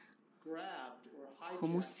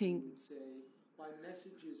 Хүмүүсийн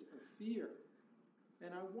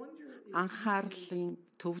анхаарлын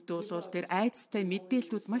төвд бол тэр айдастай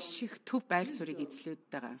мэдээллүүд маш их төв байр суурийг эзлээд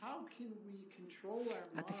байгаа.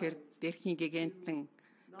 Тэгэхээр Дээрхийн Гэгээнтэн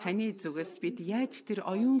таны зүгээс бид яаж тэр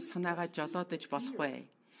оюун санаагаа жолоодож болох вэ?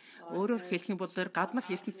 Өөрөөр хэлэх юм бол гаднах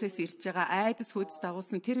ертөнцөөс ирж байгаа айдас хүйц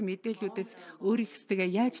дагуулсан тэр мэдээллүүдээс өөрийнхстэйгээ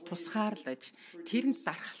яаж тусгаарлаж тэрэнд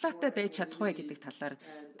дархлаатай байж чадах вэ гэдэг талаар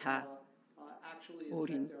та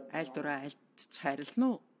өөрийн аль дураа альтж хайрлана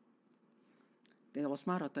уу? Тэгээ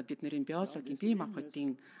улмаар одоо бидний биологийн бие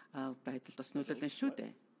махбодын байдалд бас нөлөөлнө шүү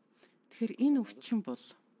дээ. Тэгэхээр энэ өвчин бол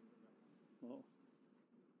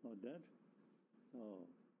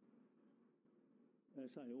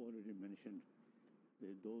as I already mentioned,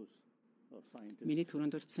 those scientists, миний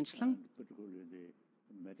түрүүнд урьдчилсан particularly the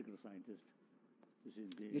medical scientists,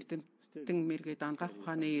 эрдэмтэн мэргэд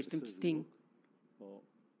анагаахуйны эрдэмтдийн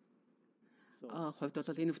хувьд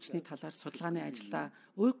бол энэ өвчний талаар судалгааны ажлаа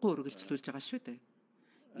уйггүй үргэлжлүүлж байгаа шүү дээ.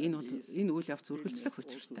 Энэ бол энэ үйл явц үргэлжлэх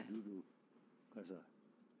учиртай.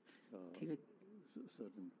 Тэгээд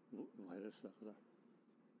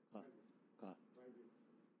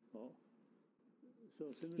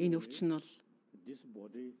энэ өвчин бол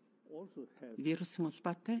вирусын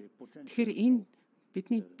улбаатай. Тэгэхээр энэ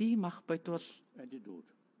бидний бие махбод бол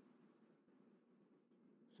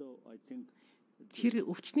тэр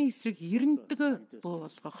өвчний эсрэг эрендэг буу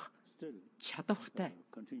болгох чадвартай.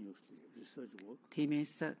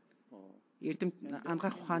 Тиймээс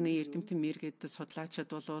анагаахуйны эрдэмтэн мэргэд судлаачид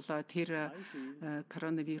бол тэр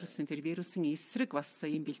коронавирусын тэр вирусын эсрэг бас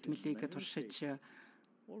ийм бэлтгэлийг туршиж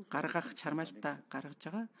гаргах чармаалтаа гаргаж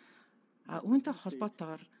байгаа. Үүнтэй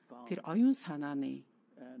холбоотойгоор тэр оюун санааны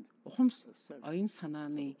ухамс оюун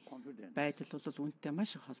санааны байдал бол үүнтэй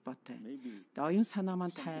маш их холбоотой. Тэгээ оюун санаа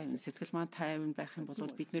маань тайван, сэтгэл маань тайван байх юм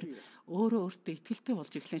бол бид нэр өөрөө өөртөө итгэлтэй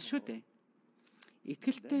болж эхлэн шүү дээ.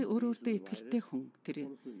 Итгэлтэй өөртөө итгэлтэй хүн тэр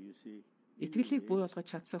итгэлийг бий болгож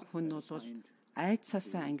чадсан хүн бол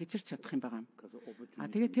айдсаасаа ангижирч чадах юм байна.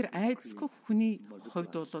 Тэгээ тэр айдсгүй хүний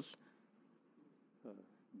хувьд бол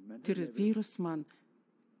тэр вирус маань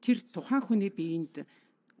тэр тухайн хүний биед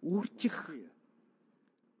үржих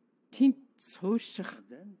тэнд суурших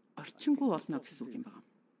орчингүй болно гэсэн үг юм байна.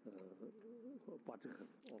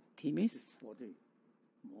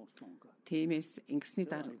 Тиймээс ингэсний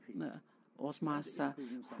дараа улмаас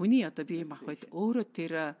хүний одоо бие махбод өөрөө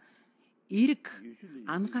тэр эрг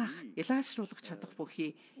ангаах илаашруулах чадах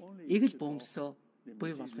бүхий эгэл бөмсөө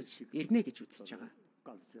бий болгож ирнэ гэж үзэж байгаа.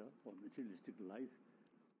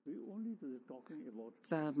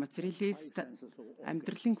 За материалист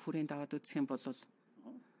амьдралын хүрээнд аваад үзэх юм бол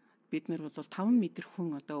бид нар бол 5 метр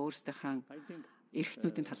хүн одоо өөрсдийнхээ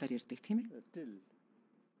эрхтнүүдийн талаар ярьдаг тийм ээ.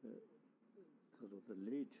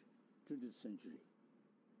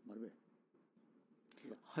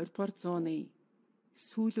 20 дугаар зууны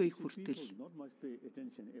сүүл үе хүртэл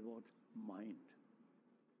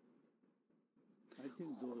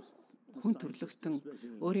хүн төрлөختөн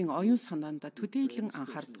өөрийн оюун санаанда төдийлөн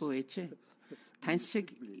анхаардаггүй ээжээ. Тань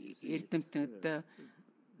шиг эрдэмтэд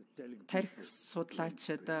тарих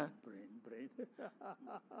судлаачид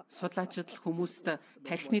хүмүүст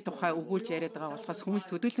тарихны тухай өгүүлж яриад байгаа болохоос хүмүүс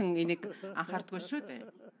төдийлөн энийг анхаардаггүй шүү дээ.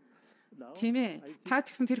 Тийм ээ. Та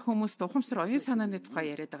ч гэсэн тэр хүмүүст ухамсар оюун санааны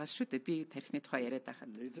тухай яриад байгаа шүү дээ. Би тархины тухай яриад байхад.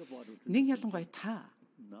 Нэг ялангуяа та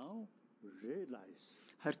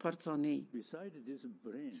 20-р зууны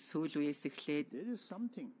сүүл үеэс эхлээд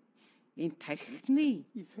энэ тархины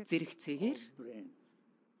зэрэгцээгээр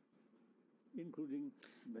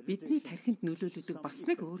бидний тархинд нөлөөлөдөг бас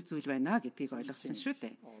нэг өөр зүйл байна гэдгийг ойлгосон шүү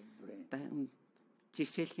дээ.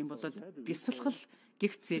 Жишээлх юм бол бясалгал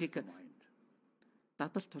гих зэрэг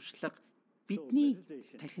дадал туршлага бидний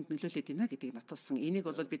тархинд нөлөөлөд байна гэдгийг нотолсон. Энийг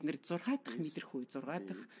бол бид нэр 6 дахь мэдрэхүй, 6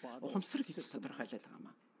 дахь ухамсар гэж тодорхойлоод байгаа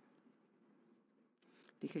юм.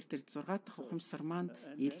 Тэгэхээр тэр 6 дахь ухамсар маань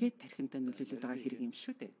эргээд тархиндаа нөлөөлөд байгаа хэрэг юм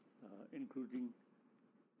шүү дээ.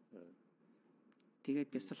 Тэгээд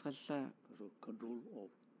бясалгал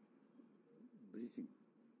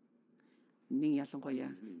нэг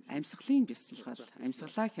ялангуяа амьсгалын бясалгал,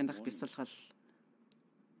 амьсгалаа хянах бясалгал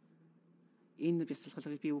энэ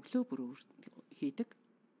бясалгалыг би өглөө бүр хийдэг.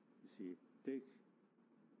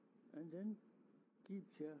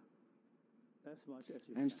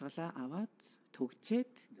 Амьсгалаа аваад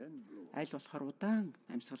төгчээд аль болохоор удаан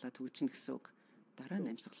амьсгалаа төгжинэ гэсэн үг. Дараа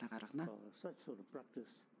нь амьсгалаа гаргана.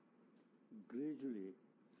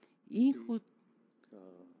 Ийхүү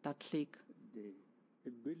дадлыг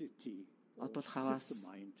одол хаваас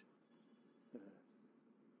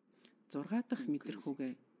 6 дахь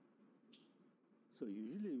мэдрэхүүгээ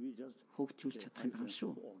хөгжүүлж чадах юм байна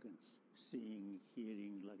шүү.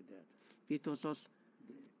 Бид бол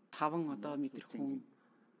 5 одоо мэдрэхүүн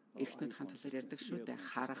эрхтнүүд хаан талаар ярьдаг шүү дээ.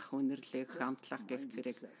 Харах, үнэрлэх, амтлах гэх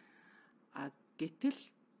зэрэг.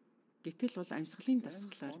 Гэтэл бол амьсгалын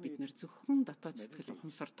дасгалаар бид нэр зөвхөн дотоод сэтгэл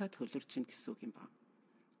ухамсартай төлөрч ийн гэсэн үг юм байна.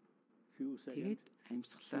 Тэгээд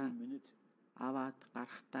амьсгалаа аваад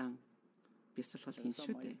гарахтаа бясалгал хийн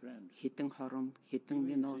шүү дээ. Хэдэн хором, хэдэн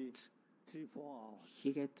минут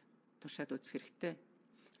хийгээд туршаад үзэх хэрэгтэй.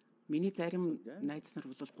 Миний зарим найз нар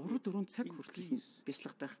бол 3-4 цаг хүртэл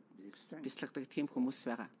бясалгадаг тийм хүмүүс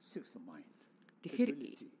байгаа. Тэгэхээр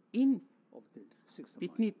энэ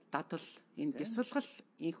бидний дадал, энэ бясалгал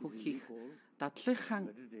инхүү хийх дадлынхаа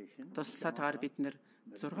туслалтаар бид нэр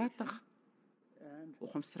 6 дахь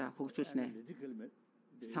ухамсараа хөгжүүлнэ.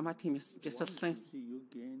 Саматын бясалгалын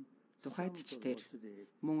тухайд ч тэр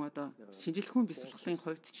мөн одоо шинжилгүүн бясалгалын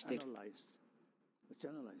хувьд ч тэр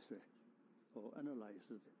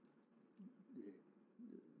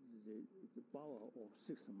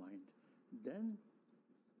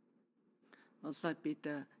Allah бид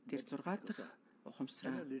тэр 6 дахь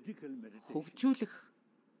ухамсараа хөгжүүлэх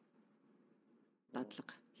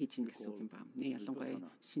дадлага хийж ийн гэсэн үг юм байна. Нэг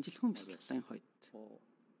ялангуяа шинжилгүүн бясалгалын хувьд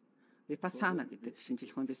випассана гэдэг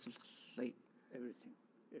шинжилгүүн бясалгалыг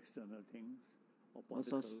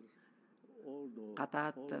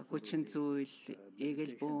гадаад хүчин зүйл,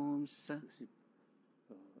 эгэл бөөмс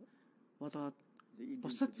болоод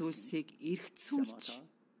бусад зүйлсийг эргцүүлж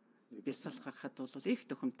бясалгахад бол их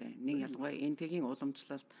төхөмтэй. Нэг ялангуяа энэтхэгийн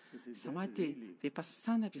уламжлалт самади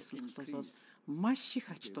випассана бясалгал бол маш их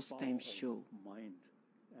ач тустай юм шүү.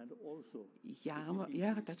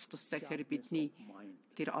 Яагаад ач тустай гэхээр бидний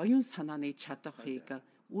тэр оюун санааны чадварыг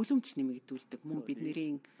үлэмж нэмэгдүүлдэг мөн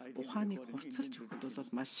бидний ухааныг хурцлж өгөхөд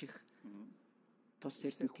бол маш их тус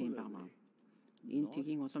эрдэмтэй юм байна.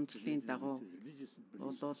 Энэтхэгийн уламжлалын дагуу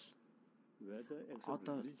бол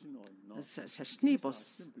одоо шашны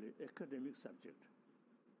бус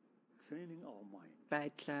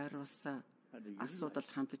байдлаар бас асуудал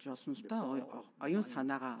хандж болно л доо. Оюун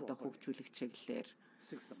санаагаа одоо хөгжүүлэх чиглэлээр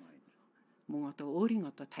мөн одоо өөрийн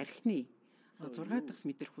одоо тархины 6 дахь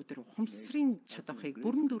мэдрэхүүдээр ухамсарын чадварыг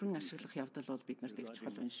бүрэн дүрэн ашиглах явдал бол бид нарт их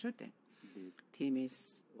чухал байна шүү дээ.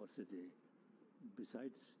 Тиймээс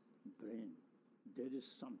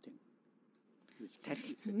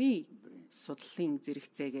тархины судлалын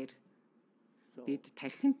зэрэгцээгээр бид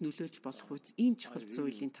тархинд нөлөөлж болох үс ийм чухал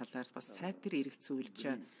зүйлийн талаар бас сайтар эргэцүүлж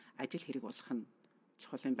ажил хэрэг болох нь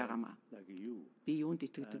чухал юм байгаамаа. Би юунд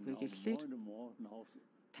итгэдэг вэ гэхлээр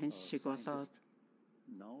тань шиг болоод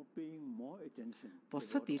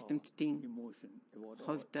бусад эрдэмтдийн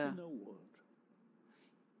хувьд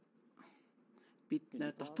бид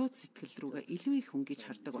дотоод сэтгэл рүүгээ илүү их хөнгөж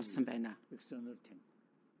хардаг болсон байна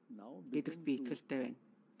гэдэгт би итгэлтэй байна.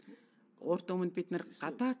 Урд өмнө бид нар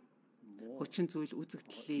гадаад хүчин зүйл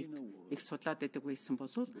үзэгдлийг их судлаад байдаг байсан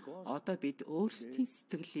бол одоо бид өөрсдийн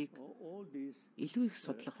сэтгэлийг илүү их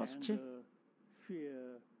судлах болжээ.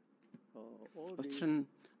 Учир нь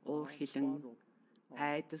уур хилэн,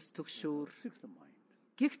 айдас, төгшөөр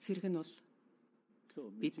гих зэрэг нь бол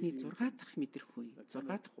бидний 6 дахь мэдрэхүй, 6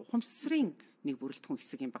 дахь ухамсарын нэг бүрэлдэхүүн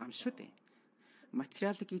хэсэг юм байгаа юм шүү дээ.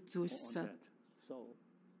 Материалын зүйлс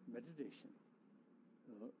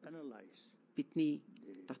бидний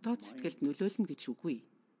дотоод сэтгэлд нөлөөлнө гэж үгүй.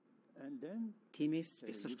 Тиймээс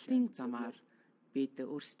бясалгалын замаар бид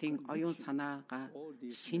өөрсдийн оюун санаагаа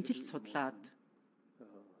шинжилж судлаад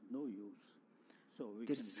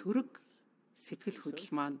тэр сөрөг сэтгэл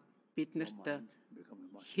хөдлөл маань биднэрт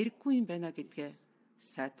хэрэггүй юм байна гэдгээ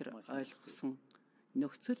сайтар ойлгосон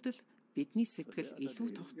нөхцөлд бидний сэтгэл илүү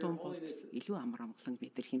тогтун болд илүү амар амгалан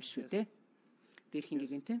мэдэрх юм шүү дээ. Дээрхийн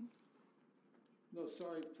гэгээнтэн. No,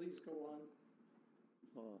 sorry, please go on.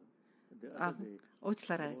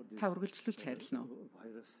 Уучлаарай, та үргэлжлүүлж харилна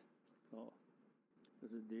уу?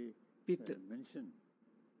 Бид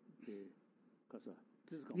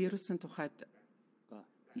вирусын тухайд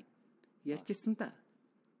ярьжсэн да.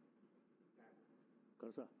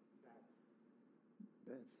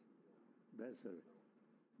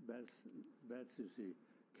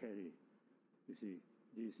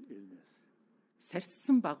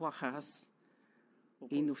 Сарсан багвахаас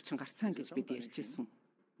энэ өвчин гарсан гэж бид ярьжсэн.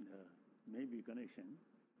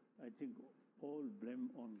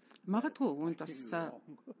 Магадгүй үүнд бас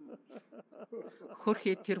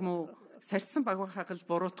хөрхий тэр муу сарсан багвахаг л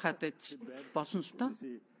буруутгаад иж болно л доо.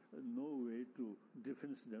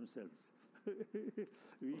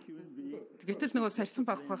 Гэтэл нөгөө сарсан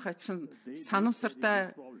багвахаа чинь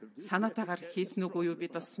санамсартай санаатаагаар хийсэн үгүй юу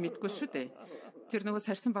бид бас мэдгүй шүү дээ. Тэр нөгөө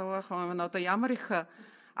сарсан багвахаа маань одоо ямар их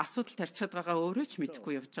асуудал тарьчихад байгаа өөрөө ч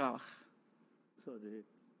мэдэхгүй явж байгаа бах.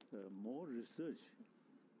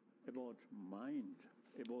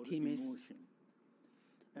 Тиймээс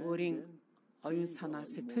өөрийн оюун санаа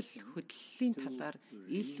сэтгэл хөдлөлийн талаар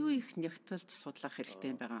илүү их нягтлж судлах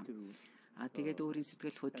хэрэгтэй байгаа. Тэгээд өөрийн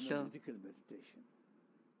сэтгэл хөдлөлөө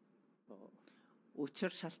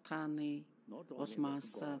учир шалтгааны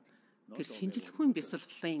улмаас тэр шинжилгүйн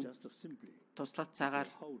бясалгалын туслах цагаар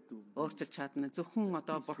өөрчилж чадна. Зөвхөн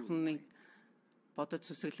одоо бурханы бодож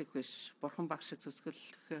сүсгэлэх биш, бурхан багш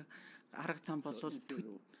сүсгэлэх арга зам бол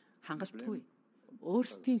хангалтгүй.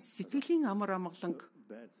 Өөрсдийн сэтгэлийн амар амгаланг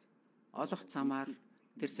олох замаар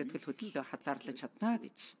тэр сэтгэл хөдлөлөө хазаарлаж чадна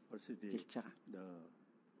гэж хэлж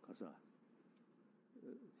байгаа.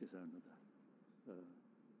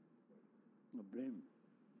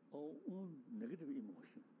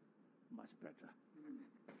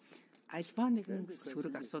 Альва нэгэн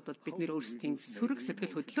сөрөг асуудал бидний өөрсдийн сөрөг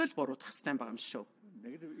сэтгэл хөдлөл буруутгах хэрэгтэй байгаа юм шүү.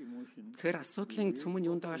 Тэгэхээр асуудлын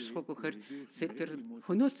цөмөн юунд гаршгүй гэхээр тэр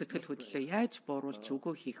хөнөөл сэтгэл хөдлөлөө яаж бууруулж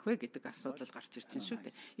өгөө хийх вэ гэдэг асуудал гарч ирж байна шүү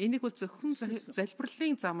дээ. Энийг бол зөвхөн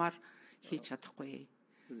залбирлын замаар хийж чадахгүй.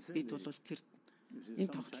 Бид бол тэр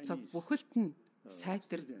энэ тогтолцоо бүхэлд нь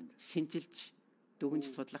сайтар шинжилж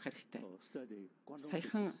дүгнж судлах хэрэгтэй.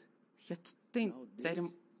 Саяхан хятадын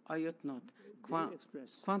зарим оюутнууд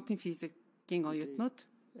квантын физикийн оюутнууд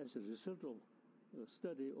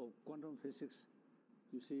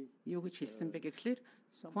юу гэж хэлсэн бэ гэхээр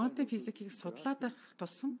квантын физикийг судлаад байх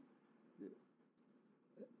тусам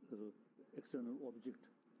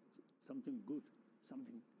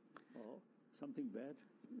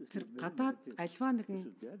тэр гадаад альва нэгэн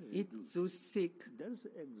эд зүйлсийг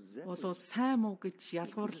болов сайн муу гэж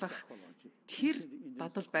ялгуурлах тэр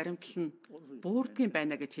дадал баримтлал нь буурдгийн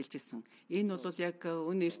байна гэж хэлж ирсэн. Энэ бол яг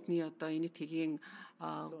өн эртний одоо Энэтхэгийн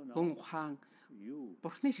гүн ухаан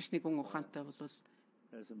бурхны шишний гүн ухаантай бол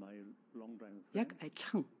яг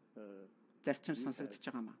адилхан зарчим сонсогдож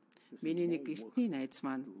байгаа маа. Миний нэг эртний найз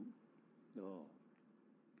маань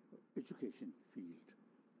education field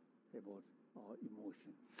about our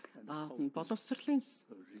emotion. Боловсролын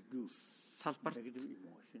салбарт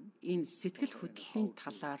энэ сэтгэл хөдлөлийн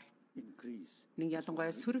талаар нэг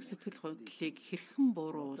ялангуяа сөрөг сэтгэл хөдлөлийг хэрхэн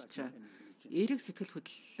бууруулж эерэг сэтгэл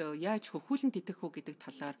хөдлөлөө яаж хөхүүлэн тэтгэх үү гэдэг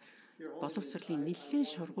талаар боловсролын нэлээд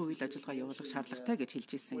шургуу үйл ажиллагаа явуулах шаардлагатай гэж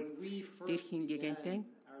хэлж ирсэн. Дээрхийн Гэгээнтэн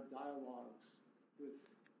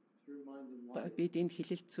бид энэ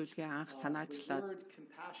хэлэлцүүлгээ анх санаачлаад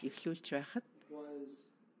эхлүүлж байхад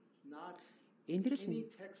энэрэл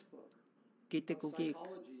гэдэг үгийг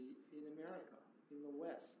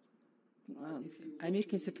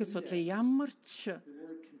Америкийн сэтгэл судлалын ямар ч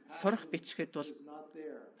сурах бичгэд бол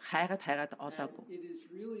хайгаад олоогүй.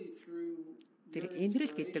 Тэр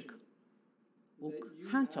энэрэл гэдэг үг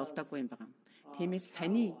хаач олдоогүй юм байна. Тиймээс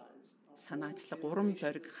таны санаачлаг урам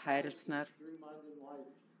зориг хайрласнаар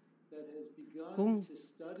хүн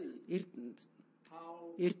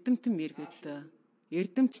эрдэмтэн мэргэд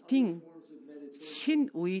эрдэмтдийн шин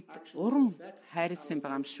үед урам хайрлсан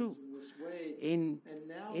байгаа юм шүү. Энэ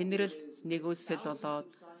энэрэл нэгүсэл болоод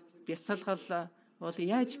бясалгал бол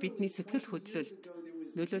яаж бидний сэтгэл хөдлөлд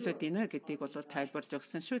нөлөөлөд ийнэ гэдгийг бол тайлбарлаж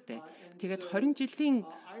өгсөн шүү дээ. Тэгээд 20 жилийн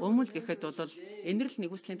өмнө гэхэд бол энэрэл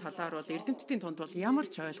нэгүслийн талаар бол эрдэмтдийн тунд бол ямар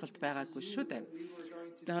ч ойлголт байгаагүй шүү дээ.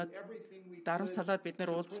 Дарамсалаад бид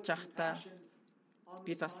нар уулзж байхдаа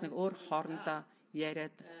бид бас нэг өөр хоорондоо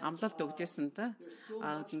яриад амлалт өгжсэн да.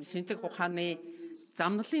 Шинжлэх ухааны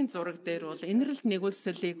замналын зураг дээр бол энэрэл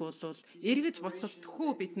нэгүслийг бол эргэж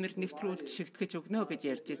буцалтгүй бид нар нэвтрүүлж шигтгэж өгнө гэж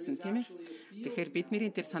ярьжсэн тийм ээ. Тэгэхээр бидний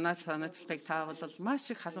тэр санаачлагыг та бол маш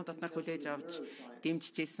их халуун дотноор хүлээж авч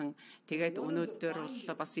дэмжижсэн. Тэгээд өнөөдөр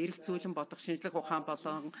бол бас эргэцүүлэн бодох шинжлэх ухаан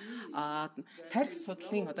болон тарих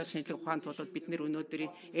судлалын одоо шинжлэх ухаанд бол бид нэр өнөөдөр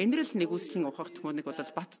энэрэл нэгүслийн ухагт хүнийг бол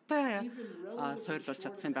баттай сойрлуулж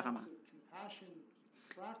чадсан байгаамаа.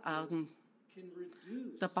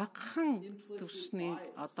 Багахан төвшний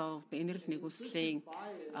одоо энэрэл нэгүслийн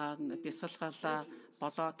бясалгалаа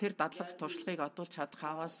болоо тэр дадлах туршлагыг одуулж чадах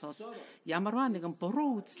аваас бол ямарваа нэгэн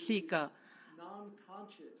буруу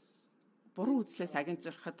үзлээс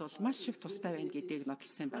агенжрахад бол маш их тустай байна гэдгийг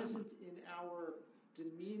нотлсон байна.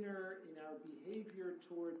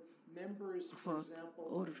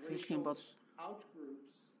 Өөрөөр хэлэх юм бол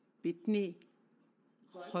бидний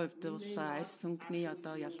хувьд бол арьс өнгөний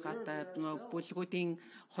одоо ялгаатай бүлгүүдийн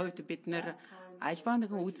хувьд бид нэр альва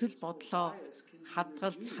нэгэн үзэл бодлоо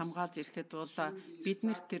хадгалж хамгаалж ирэхэд бол бид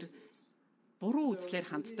нэр тэр буруу үзлээр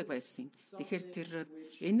ханддаг байсан. Тэгэхээр тэр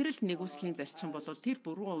энэрэл нэгүслийн зарчим бол тэр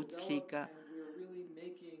буруу үзлийг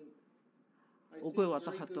үгүй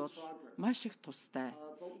болгоход бол маш их тустай.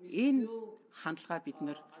 Энэ хандлага бид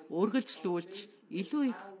нэр үргэлжлүүлж илүү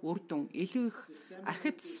их үр дүн, илүү их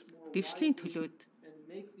ахиц дэвшлийн төлөөд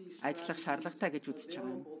ажиллах шаардлагатай гэж үзэж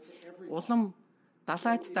байгаа юм. Улам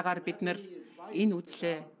далайцтайгаар бид нар энэ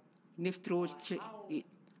үзлээ нэвтрүүлж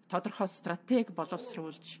тодорхой стратеги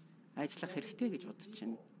боловсруулж ажиллах хэрэгтэй гэж бодож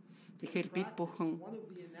байна. Тэгэхээр бид бүхэн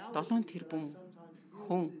 7 тэрбум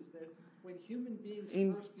хүн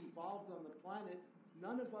энэ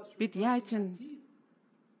бид яаж энэ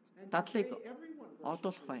дадлыг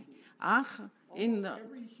одуулах вэ? Анх энэ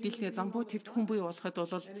дэлхийн замбуу твт хүн бий болоход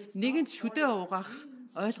бол нэгэнд шүдэ угаах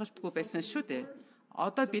ойлголтгүй байсан шүү дээ.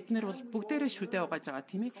 Одоо бид нар бол бүгдээрээ шүдэ угааж байгаа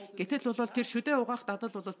тийм ээ. Гэтэл бол тэр шүдэ угаах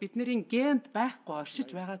дадал бол бидний генд байхгүй,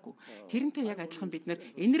 оршиж байгаагүй. Тэрнтэй яг адилхан бид нар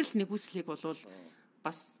энэрэл нэгүслийг бол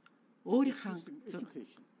бас өөрийнхөө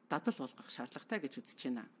дадал болгох шаардлагатай гэж үзэж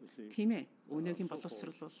байна. Тийм ээ. Өнөөгийн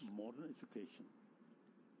боловсрол бол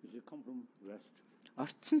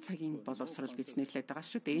орчин цагийн боловсрол гэж нэрлэдэг байгаа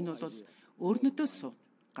шүү дээ. Энэ бол өөрнөдөөс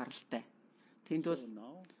гаралтай. Тэнд бол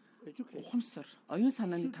ухамсар, оюун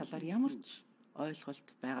санааны талаар ямар ч ойлголт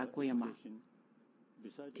байгаагүй юм аа.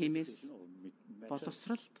 Тиймээс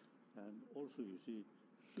боловсролд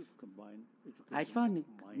альва нэг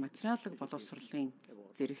материалын боловсролын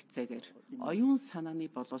зэрэгцээгээр оюун санааны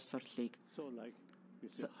боловсролыг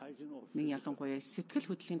нэг ялангуяа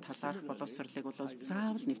сэтгэл хөдлөлийн талаарх боловсролыг бол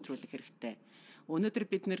заавал нэвтрүүлэх хэрэгтэй. Өнөөдөр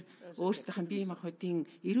бид нэр өөрсдийнх нь бие махбодын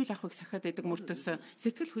эрүүл ахуйг сахиад байдаг мөртөөс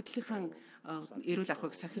сэтгэл хөдлөлийн эрүүл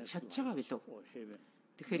ахуйг сахиж чадж байгаа билүү?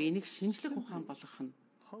 Тэгэхээр энийг шинжлэх ухаан болгох нь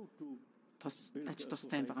ач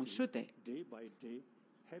тустай юм байгаа юм шүү дээ.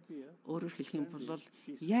 Өөрөөр хэлэх юм бол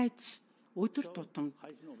яаж өдөр тутам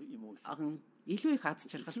илүү их аз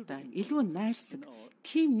жаргалтай, илүү найрсаг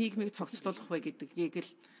тийм нийгмийг цогцлуулах вэ гэдгийг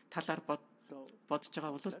л талаар бодож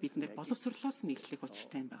байгаа бол бид нэр боловсрлоос нь эхлэх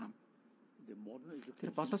учиртай юм байна.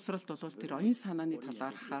 Тэр боловсролд бол тэр оюун санааны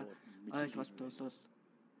талаарх ойлголт бол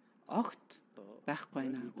огт байхгүй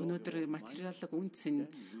байна. Өнөөдөр материалын үнцэн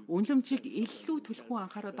үнэлэмжийг илүү түлхүү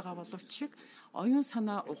анхаарал байгаа боловч оюун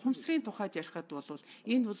санаа ухамсарын тухайд ярихад бол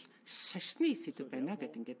энэ бол шашны сэдв байна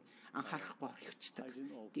гэдэг ингээд анхаарахгүй орхичдаг.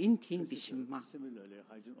 Энэ тийм биш юм аа.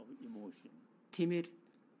 Тиймэр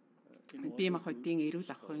бие махбодын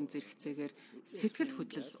эрүүл ахуйн зэрэгцээгээр сэтгэл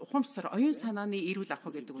хөдлөл, ухамсар, оюун санааны эрүүл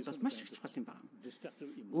ахуй гэдэг бол маш их чухал юм байна.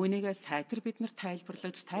 Үүнийгээ сайтар бид нар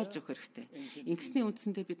тайлбарлаж тайлж өгөх хэрэгтэй. Ингэсний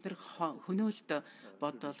үндсэндээ бид нар хөнөөлт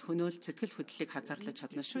бодол, хөнөөлт сэтгэл хөдлөлийг хазаарлаж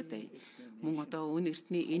чадна шүү дээ. Мөн одоо өн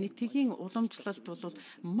эртний Энэтхэгийн уламжлалт бол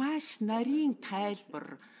маш нарийн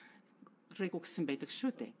тайлбар өгсөн байдаг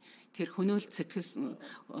шүү дээ. Тэр хөнөөлт сэтгэлийн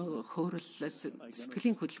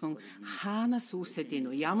хөдөлгөөн хаанаас үүсээд ийн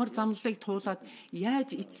вэ? Ямар замналыг туулаад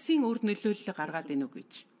яаж эцсийн үр нөлөөллийг гаргаад ийн үү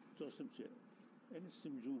гэж.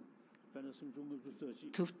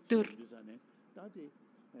 Төвдөр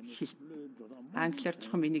англиар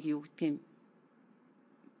чухам энийг юу гэдэг юм?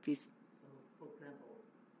 Би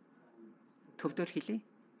төвдөр хэлье.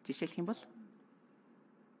 Жишээлх юм бол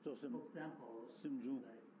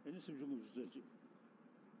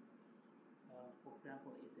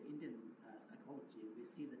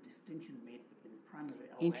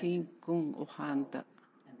Энэтхэгийн ухаанд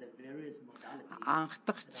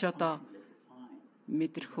анхдагч одоо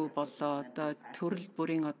мэдрэхүү болоо одоо төрөл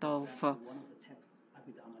бүрийн одоо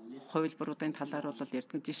хувилбаруудын талаар бол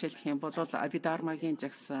ярьдаг. Жишээлх юм бол Абидармагийн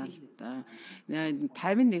жагсаалд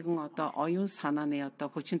 51 одоо оюун санааны одоо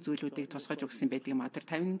хүчин зүйлүүдийг тусгаж өгсөн байдаг юм а. Тэр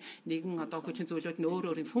 51 одоо хүчин зүйлүүд нь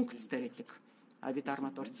өөр өөрийн функцтэй байдаг.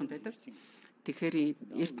 Абидармад дурдсан байдаг. Тэгэхээр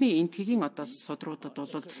эртний энэтхэгийн одоо судруудад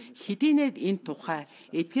бол хэдийнэ энэ тухай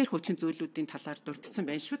эдгээр хүчин зүйлүүдийн талаар дурдсан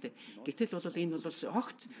байна шүү дээ. Гэтэл бол энэ бол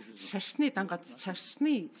огт шашны дангац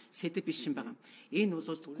шашны сэдэв биш юм байна. Энэ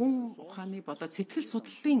бол гүн ухааны болоод сэтгэл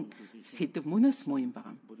судлалын сэдэв мөнөөс муу юм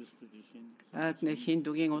байна.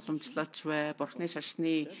 Хиндугийн уламжлалч бай, бурхны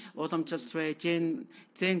шашны уламжлалч бай,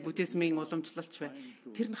 зэн буддизмын уламжлалч бай.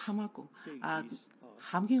 Тэр нь хамаагүй.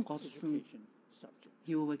 Хамгийн гол нь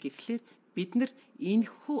юу вэ гэхлээр бид нар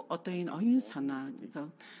энэхүү одоо энэ оюун санааг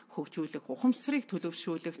хөгжүүлэх, ухамсарыг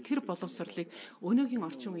төлөвшүүлэх тэр боловсролыг өнөөгийн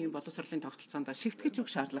орчин үеийн боловсролын тогтолцоонд шигтгэж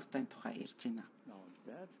өгөх шаардлагатай тухай ярьж байна.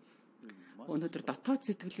 Өнөөдөр дотоод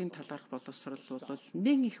сэтгэлийн талаарх боловсрол бол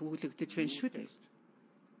нэг их үүлэгдэж байна шүү дээ.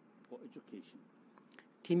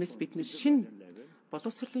 Тиймээс бид нар шинэ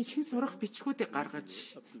боловсролын шинэ сурах бичгүүдийг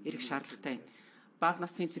гаргаж ирэх шаардлагатай байна. Бага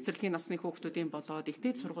насны цэцэрлэгийн насны хүүхдүүдийн болоод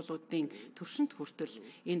ихтэй сургуулиудын төвшинт хүртэл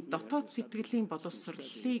энэ дотоод сэтгэлийн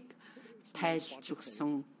боловсролыг тайлж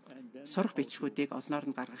өгсөн сурах бичгүүдийг олноор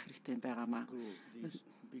нь гаргах хэрэгтэй байгаамаа.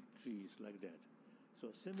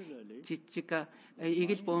 Жижиг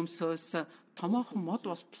игэл бөөмсөөс томоохон мод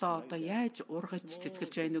болтлоо одоо яаж ургаж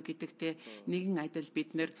цэцгэлж байна уу гэдэгтээ нэгэн адил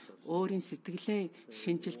бид нэр өөрийн сэтгэлээ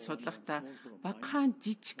шинжилж судлахдаа багахан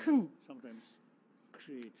жижигхэн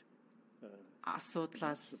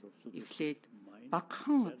асуудлаас эхлээд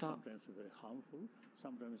багахан одоо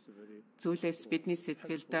зүйлээс бидний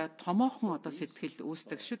сэтгэлд томоохон одоо сэтгэл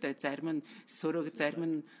үүсдэг шүү дээ. Зарим нь сөрөг, зарим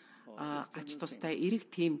нь ач тустай эрэг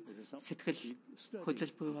тийм сэтгэл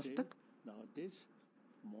хөдлөл буй болдог.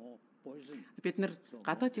 Бид нар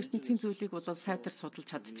гадаад ертөнцийн зүйлийг бол сайтар судалж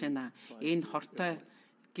чадчихна. Энэ хортой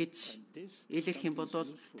гэж илэрх юм бол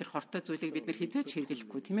тэр хортой зүйлийг бид нар хизээж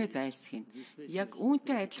хэрэглэхгүй тийм ээ зайлсхийм. Яг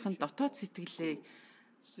үүнтэй адилхан дотоод сэтгэлээ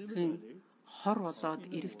хор болоод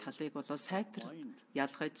эрэх талыг бол сайтар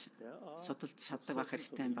ялгаж судалж чаддаг байх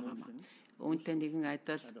хэрэгтэй юм байна. Үүнтэй нэгэн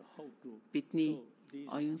адил бидний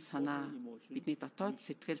оюун санаа, бидний дотоод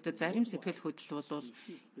сэтгэлд зарим сэтгэл хөдлөл бол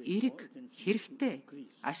эрэг хэрэгтэй,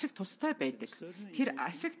 ашиг тустай байдаг. Тэр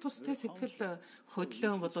ашиг тустай сэтгэл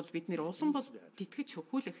хөдлөн бол бидний улам бол тэтгэж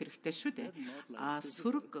хөхүүлэх хэрэгтэй шүү дээ.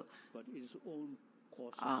 Сөрөг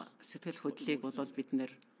сэтгэл хөдлөлийг бол бид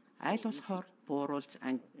нэр аль болохоор бууруулж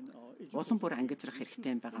улам бүр ангижрах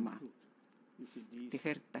хэрэгтэй юм байнамаа.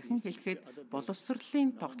 Тэгэхээр дахин хэлэхэд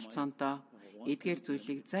боловсролын тогтолцоонд эдгээр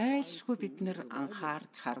зүйлийг зайлшгүй бид нэр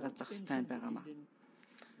анхаарч харгалзах хэрэгтэй байгаамаа.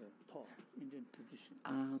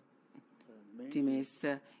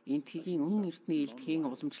 Тиймээс энэтхэгийн өмнө эртний элдэхийн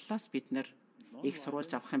уламжлалаас бид нэр их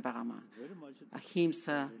сурвалж авах юм байгаамаа. Химс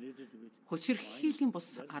хүчирхийллийн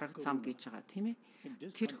бус арга зам гэж байгаа тийм ээ.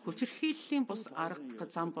 Тэр хүчирхийллийн бус арга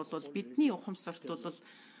зам бол бидний ухамсарт бол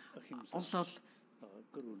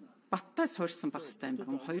баттай суурьсан байх хэрэгтэй юм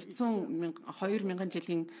байна. 2000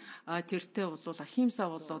 жилийн тэртээ бол ахимсаа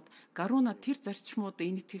болоод гаруна тэр зарчмууд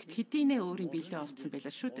энэтхэгт хэдийнэ өөрийн биелээ олцсон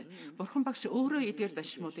байлаа шүү дээ. Бурхан багш өөрөө эдгээр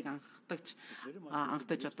зарчмуудыг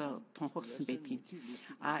анхдаж одоо тунхагласан байдгийг.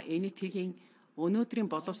 Энэтхэгийн өнөөдрийн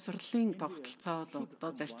боловсролын тогтолцоод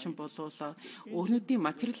одоо зарчим бол өнөөдрийн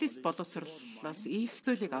материалист боловсролоос их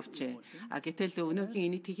зүйлийг авчээ. Гэтэл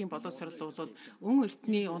өнөөгийн энэтхэгийн боловсрол бол өн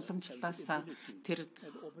эртний уламжлалаас тэр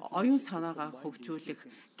оюун санаагаа хөгжүүлэх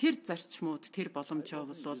тэр зарчмууд, тэр боломжоо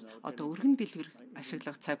бол одоо өргөн дэлгэр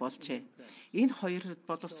ашиглах цаг болжээ. Энэ хоёр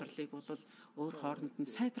боловсролыг бол өөр хооронд нь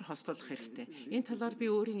сайтар хослуулах хэрэгтэй. Энэ талаар би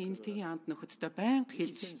өөрийн энэтхэгийн анд нөхөдтэй байнга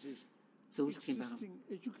хэлж зөвлөх юм байна.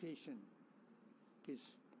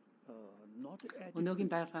 Өнөөгийн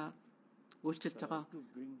байга үйлчилж байгаа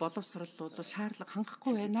боловсрол бол шаардлага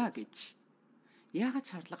хангахгүй байна гэж. Яагаад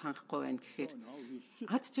шаардлага хангахгүй байна гэхээр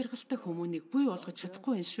ад жаргалтай хүмүүнийг буй болгож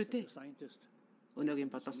чадахгүй юм шүү дээ.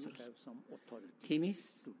 Өнөөгийн боловсрол. Тиймээс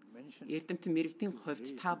эрдэмтэн мэрэгдийн хувьд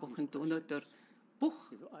та бүхэнд өнөөдөр бүх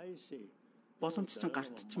боломж чинь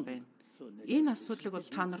гартчихсан байна. Энэ асуудлыг бол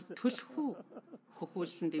та нар төлөхөө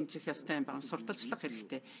хөхүүлэн дэмжих ёстой юм байна. Сурталчлах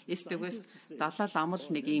хэрэгтэй. Эсвэл Далай Лам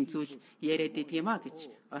нэг ийм зүйл яриад идэм а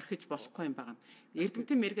гэж орхиж болохгүй юм байна.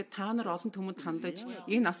 Эрдэмтэн мэргэд та нар олон түмэнд хандаж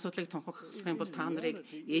энэ асуудлыг тунхаглах юм бол та нарыг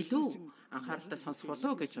илүү анхааралтай сонсох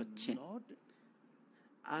болов гэж бодож байна.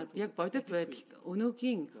 Яг бодит байдалд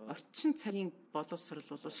өнөөгийн орчин цагийн боловсрол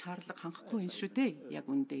бол шаардлага хангахгүй юм шүү дээ. Яг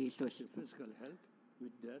үндэ хэлвэл.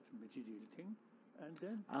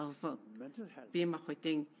 бие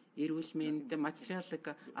махбодын эрүүл мэнд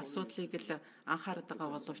материалын асуудлыг л анхаардаг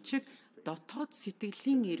байгаа боловч дотоод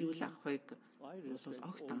сэтгэлийн эрүүл ахуйг бол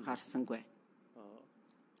огт анхаарсангүй.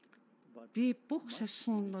 Би бүх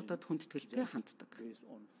шашнуудад хүндэтгэлтэй ханддаг.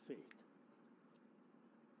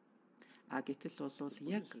 Гэтэл бол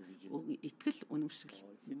яг итгэл үнэмшил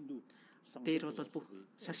дээр бол бүх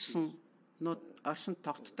шашнууд оршин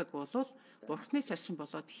тогтдог бол Бурхны шашин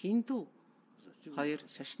болоод Хинду хоёр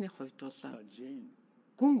шашны хувьд бол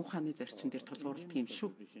гүн ухааны зарчим дээр тулгуурладаг юм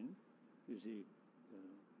шүү.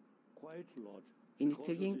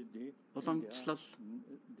 Энэтхэгийн уламжлал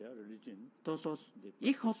бол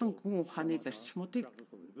их олон гүн ухааны зарчмуудыг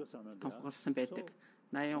тунхагласан байдаг.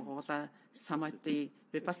 Наянгуула самати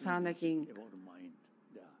випассанагийн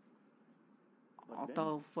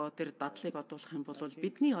одоо тэр дадлыг одуулах юм бол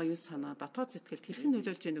бидний оюун санаа дотоод сэтгэлд хэрхэн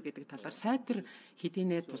нөлөөлж гэнэ гэдэг талаар сайтар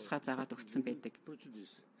хэдийнэ тусгай заагаад өгсөн байдаг.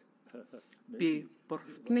 Би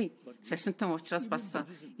Бурхны шашинтай уучраас бас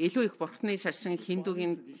илүү их Бурхны шашин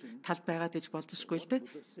Хиндугийн тал байгаад иж болзошгүй л дээ.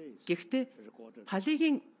 Гэхдээ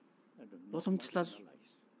Палигийн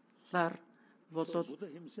уламжлалаар бол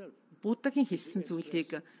Буддагийн хэлсэн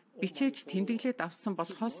зүйлийг бичээж тэмдэглээд авсан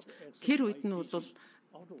болохоос тэр үед нь бол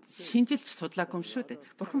шинжилж судлаагүй юм шүү дээ.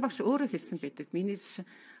 Бурхан багш өөрөө хэлсэн байдаг. Миний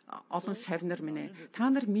олон шавнар минь та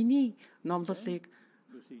нар миний номлолыг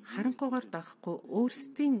харанхуйгаар дагахгүй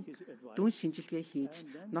өөрсдийн дүн шинжилгээ хийж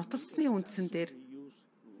нотолсны үндсэн дээр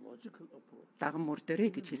даган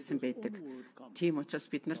мөрдөрэй гэж хэлсэн байдаг. Тийм учраас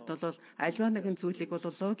биднэрт бол альва нэгэн зүйлийг бол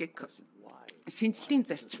логик шинжлэлийн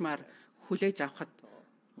зарчмаар хүлээж авахд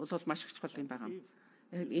бол маш их чухал юм байна.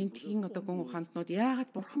 Энэтхэгийн одоо гүн ухаантнууд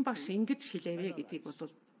яагаад Бурхан багш ингэж хэлээвэ гэдгийг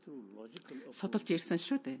бол судалж ирсэн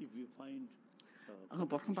шүү дээ.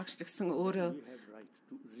 Бурхан багш гэсэн өөрөө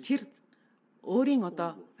тэр өөрийн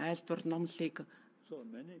одоо айлбар номлыг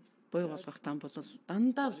бой болгох там бол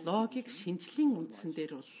дандаа логик шинжлэлийн үндсэн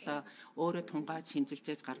дээр бол өөрөө тунгааж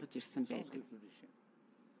шинжилжээж гаргаж ирсэн байдаг.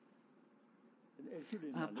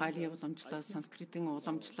 Пали уламжлал, санскритын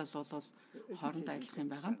уламжлал бол хоорондоо адилхан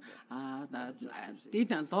байгаа.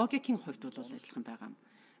 Дэд логикийн хувьд бол адилхан байгаа.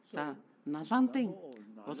 За, Наландын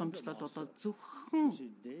уламжлал бол зөвхөн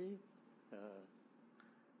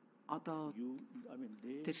одоо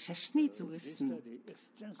тэр шашны зүгээс нь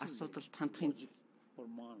асуудалд хандахын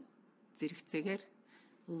зэрэгцээгээр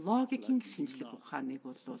логикийн шинжлэх ухааныг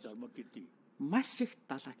бол маш их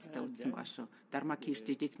далаацтай үзсэн байгаа шүү.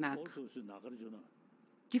 Дармакирти дигнаг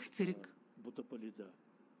гих зэрэг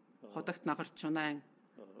ходогт нагарчунаа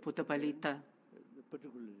Будапалита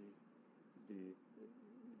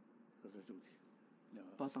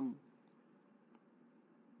болон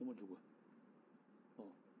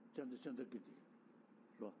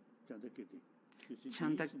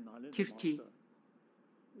чанда кирти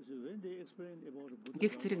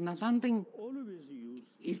гих зэрэг Наландын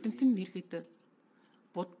эрдэмтэн мэргэд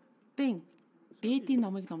Буддын дээдийн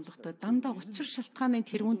номыг номлохдоо дандаа учир шалтгааныг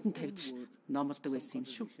тэрүүнд нь тавьж номлодог байсан юм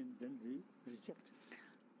шүү.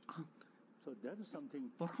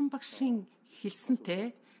 Бурхан багшийн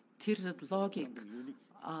хэлсэнтэй тэр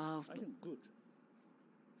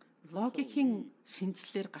логикийн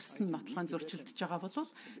шинжлэлээр гарсан нотлохын зөрчилдөж байгаа бол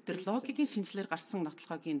тэр логикийн шинжлэлээр гарсан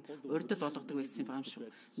нотлохыг нь урьдл болгодог байсан юм шүү.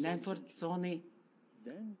 8-р зууны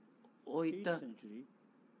үед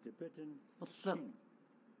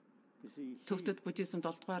төвдөд буддизм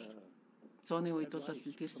 7-р зууны үед бол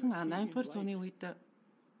илэрсэн. 8-р зууны үед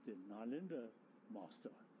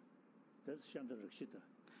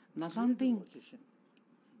Наландын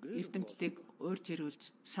эрдэмтдийг уурж ирүүлж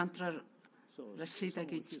Шантрар Рашида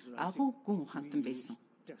гэж агуу гүн ухаантан байсан.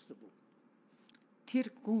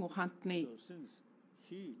 Тэр гүн ухаантны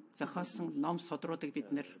зохиосон ном судруудыг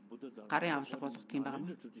бид нэр гарын авлага болгох юм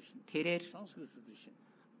байна. Тэрээр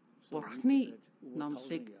Бурхны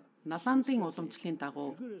номлыг Наландын уламжлалын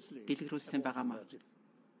дагуу дэлгэрүүлсэн байгаамаа.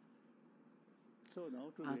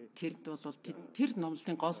 Тэр бол тэр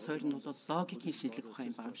номлолын гол суурь нь бол логикийн шинжлэх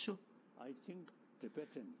ухаан юм байна шүү.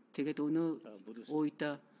 Тэгээд өнөө үед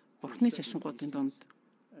Бурхны шашингуудын донд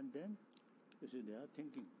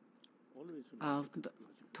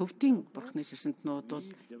төвдийн Бурхны шашинтнууд бол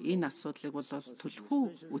энэ асуудлыг бол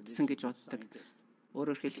түлхүү үтсэн гэж боддог.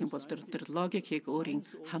 Өөрөөр хэлэх юм бол тэр логикийг өөрийн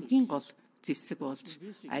хамгийн гол зэвсэг болж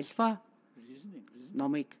альва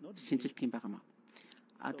номыг шинжилдэг юм байгаамаа.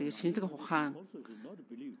 Тэгээд шинжлэх ухаан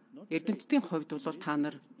эрдэмтдийн хувьд бол та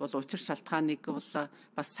нар бол учир шалтгааныг бол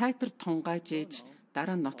бас сайтар тунгааж ээж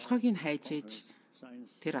дараа нь нотлохыг нь хайж ээж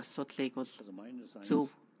тэр асуудлыг бол зөв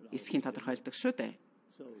эсхийн тодорхойлдог шүү дээ.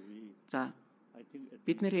 За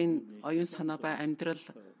бид нэр энэ оюун санаа ба амьдрал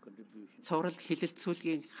цуврал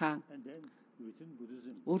хэлэлцүүлгийнхаа And then within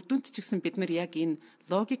Buddhism, үр дүнд ч гэсэн бид нар яг энэ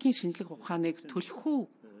логикийн шинжлэх ухааныг түлхүү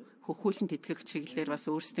хөхүүлэн тэтгэх чиглэлээр бас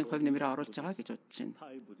өөрсдийн хувь нэмрээ оруулж байгаа гэж бодож байна.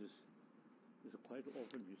 Thai Buddhists is quite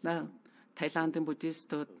often used Таиландын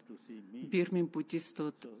буддистууд, to see me. Бирмийн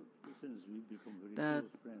буддистууд So since we become very close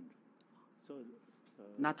friends, so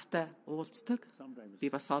надтай уулздаг. sometimes Би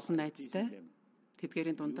бас олон найзтай. them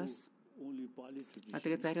Тэдгээрийн дундаас only Pali tradition.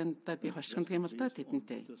 тэгээ заримдаа би хошигддаг юм л да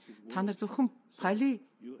тэдэнтэй. Та нар зөвхөн Пали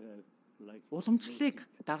You have like уламжлалыг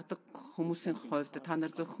дагдаг хүмүүсийн хувьд та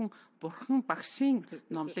нар зөвхөн бурхан багшийн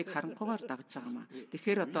номлыг харанхуйгаар дагж байгаа маа.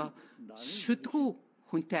 Тэгэхээр одоо шүдгүү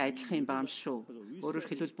хүнтэй адилхан юм байгаа юм шүү. Өөрөөр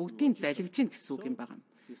хэлбэл бүгдийн залгиж гин гэсэн үг юм байгаа юм.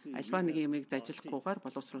 Альва нэг юмыг зажлахгүйгээр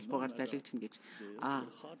боловсруулахгүйгээр залгиж гин гэж.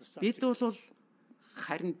 Бид бол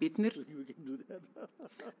харин бид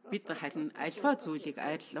харин альва зүйлийг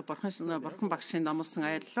бурхан багшийн номлосон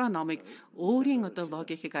альва номыг өөрийн одоо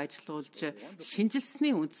логикийг ажилуулж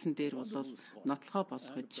шинжилсэний үндсэн дээр бол нотлохоо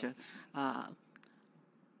болгож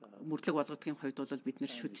мөрлөг болгодгийн хувьд бол бид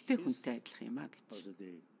нэр шүдтэй хүнтэй адилхан юм а гэж.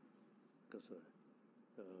 because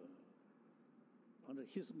under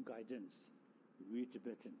his guidance, we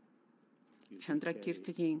Tibetan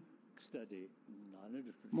Чандракиртигийн study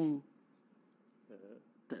мөн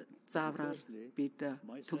заавраар бид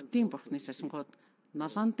төвдийн бурхны шашингууд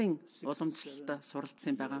наландын уламжлалт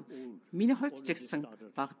суралцсан байгаа. Миний хувьд ч гэсэн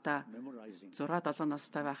багада 6-7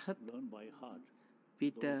 настай байхад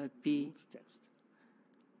би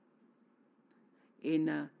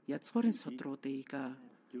энэ язгуурын судруудыг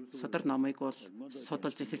судар номыг бол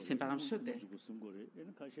судалж эхэлсэн байгаа юм шүү дээ.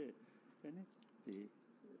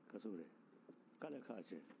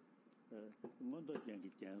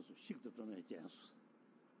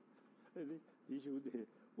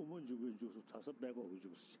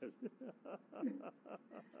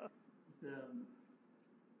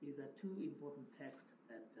 These are two important texts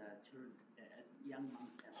that children, young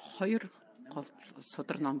monks have. Хоёр гол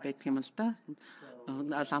судар ном байдаг юм л да.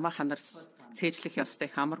 Лама ханар цээжлэх ёстой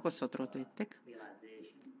хамаргүй судрууд байдаг.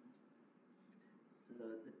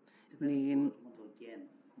 Нэг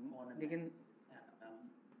нь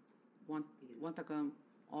want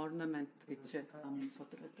ornament гэж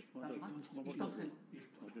судрууд.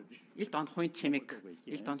 Илт онхойн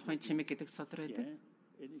чимэг гэдэг судар байдаг.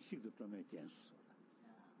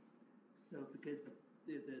 So because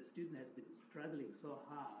the student has been struggling so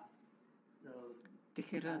hard, so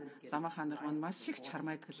тэгэхээр лама ханар маш их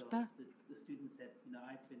чармайдаг л да. The student said,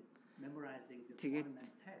 I've been memorizing this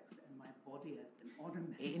ornament text and my body has been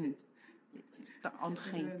ornamented.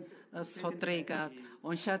 Онхын судрыг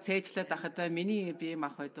уншаа цээжлээд байхад миний бие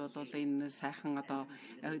махбод бол энэ сайхан одоо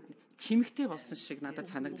чимэгтэй болсон шиг надад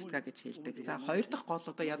санагддаг гэж хэлдэг. За хоёр дахь гол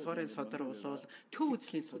одоо язгуурын судар бол төв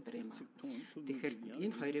үзлийн судар юм аа. Тэгэхээр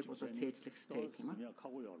энэ хоёрыг бол цээжлэх хэрэгтэй юм аа.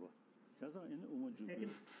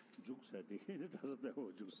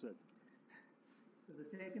 So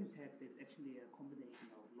the second text is actually a combination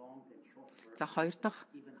of long and short verses. За хоёр дахь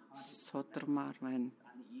судармаар байна.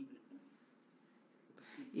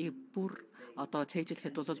 Бүр одоо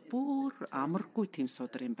цээжлэхэд бол бүр амаргүй тийм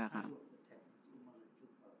судар юм байгаа.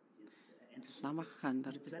 Лама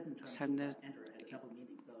ханар санаа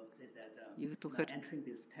юу түүхээр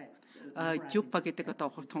жупа гэдэг одоо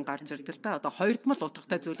ухагтхан гарч ирдэг л да. Одоо хоёрдмол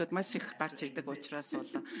утгатай зүйлүүд маш их гарч ирдэг учраас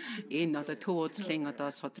бол энэ одоо төв үзлийн одоо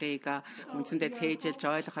судрыг үндсэндээ цээжилж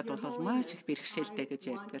ойлгоход бол маш их бэрхшээлтэй гэж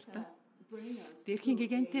ярьдаг л да. Дээрхийн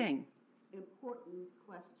гэгээнтэн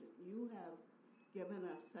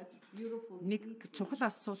нэг чухал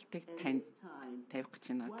асуултыг танд тавих гэж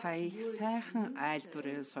байна. Та их сайхан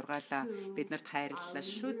айлдвар сургаалаа биднэрт хайрлалаа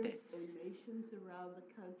шүү дээ.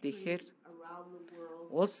 Тэгэхээр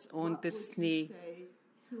улс үндэсний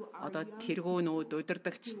одоо тэргүүнүүд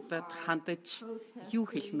удирдагчдад хандаж юу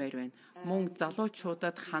хэлмээр байна? Мөн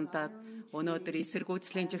залуучуудад хандаад өнөөдөр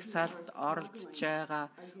эсэргүүцлийн жагсаалд оролцож байгаа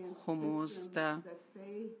хүмүүст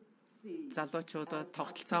залуучуудад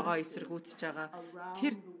тогтолцоогоо эсэргүүцэж байгаа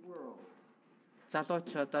тэр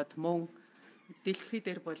залуучуудад мөн дэлхий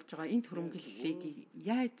дээр болж байгаа энэ хөрөнгөлөлийг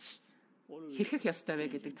яаж хэрхэх ёстой вэ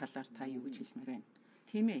гэдэг талаар та юу гэж хэлмээр байна?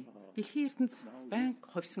 Тийм ээ. Дэлхийн ертөнц байнга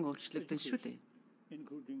ховсон өөрчлөгдөн шүү дээ.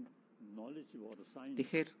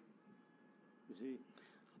 Тэгэхээр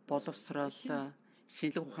боловсрол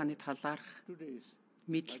шинжлэх ухааны талаарх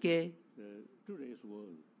мэдлэгээ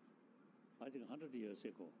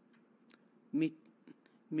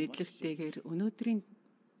мэдлэгтэйгээр өнөөдрийн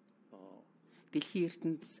дэлхийн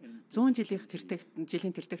ертөнц 100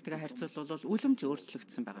 жилийн тэртэгтэйгээ харьцуулбал үлэмж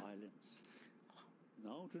өөрчлөгдсөн байна.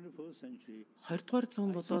 20 дугаар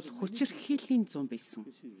зуун бол хүчирхийллийн зуун байсан.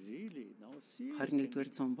 21 дугаар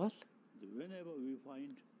зуун бол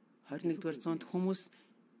 21-р зуунд хүмүүс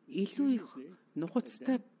илүү их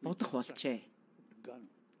нухацтай бодох болжээ.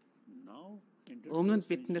 Өмнө нь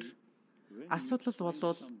бид нэр асуудал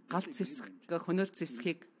болвол гал зэвсэг, хөнөөл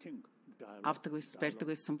зэвсгийг авдаг барьдаг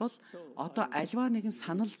байсан бол одоо альва нэгэн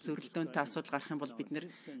санал зөрөлдөөнтэй асуудал гарах юм бол бид нэр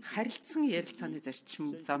харилцсан ярилцааны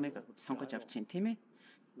зарчим замыг сонгож авч байна, тийм ээ?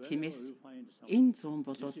 Тиймээс энэ зүүн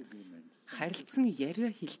бол харилцсан яриа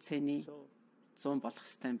хилцээний зүүн болох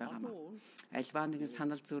ёстой юм байна. Альва нэгэн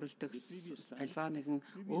санал зөрөлдөх, альва нэгэн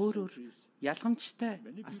өөр ялгамжтай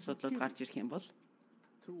асуудлууд гарч ирэх юм бол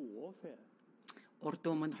урд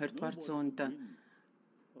өмнө 20-р зуунд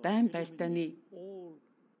дайн байлдааны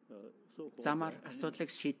замаар асуудлыг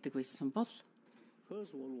шийддэг байсан бол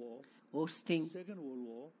өөрсдийн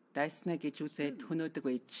дайснаа гэж үзээд хөнөөдөг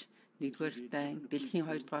байж 1-р дайн, Дэлхийн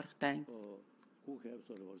 2-р дайн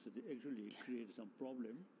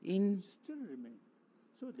энэ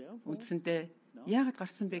үндсэндээ яагаад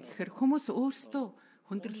гарсан бэ гэхээр хүмүүс өөрсдөө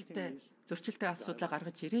хүндрэлтэй зөрчилтэй асуудлаа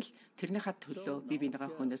гаргаж ирээл тэрнийхээ төлөө бие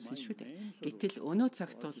биенийгаа хөнөөсөн шүү дээ. Гэтэл өнөө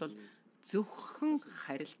цагт бол зөвхөн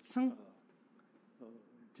харилцсан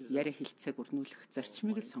яриа хилцээг өрнүүлэх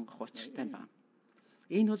зарчмыг л сонгох учиртай байна.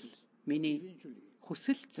 Энэ бол миний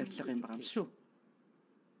хүсэл зорилго юм байна шүү.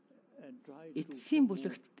 Эцсийн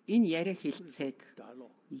бүлэгт энэ яриа хилцээг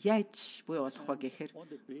яаж буй болох вэ гэхээр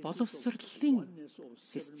боловсролын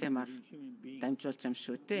системаар дамжуулж юм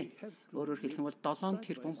шүү дээ. Өөрөөр хэлэх юм бол 7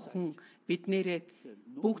 тэрбум хүн биднэрээ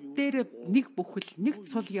бүгдээрээ нэг бүхэл нэг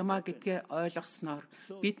цул юмаа гэдгээ ойлгосноор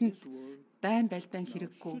бидэнд дайн байлдаан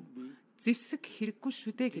хэрэггүй, зэвсэг хэрэггүй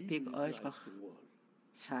шүү дээ гэдгийг ойлгох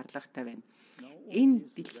шаардлагатай байна. Энэ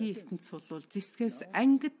дэлхийн ертөнц бол зэвсгээс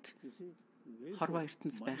ангид хорвоо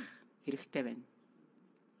ертөнц байх хэрэгтэй байна.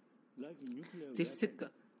 Зэвсэг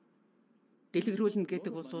дэлгэрүүлнэ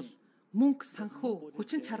гэдэг бол мөнгө, санхүү,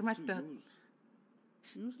 хүчин чармаалтай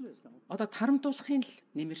одоо тарамдуулахын л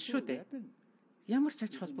нэмэр шүү дээ. Ямар ч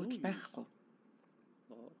ач холбогдол байхгүй.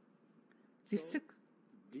 Зэвсэг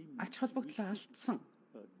ач холбогдлоо алдсан.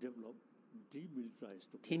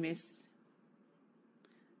 Тиймээс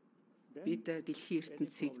бид дэлхийн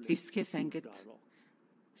ертөнцийг зэвсгээс ангид,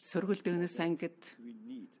 сөргөлдөөнөөс ангид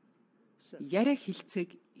яриа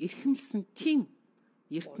хилцээг эрхэмлсэн тийм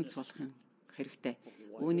ертөнц болох юм хэрэгтэй.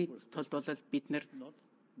 Үүний тулд бол бид нар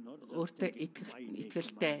өөртөө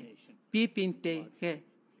итгэлтэй, бие биентэйгээ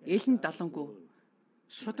элен далангүй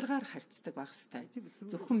шударгаар харьцдаг байх ёстой.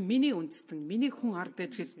 Зөвхөн миний үндэстэн, миний хүн ард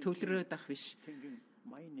гэж төвлөрөөд ах биш.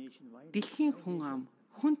 Дэлхийн хүн ам,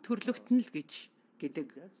 хүн төрлөختөн л гэдэг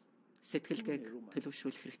сэтгэлгээг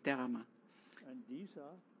төлөвшүүлэх хэрэгтэй гамаа.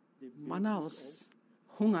 Манай улс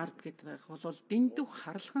хүн ард гэдэг бол дэндүү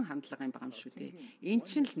харалхан хандлага юм байгаа юм шүү дээ. Энэ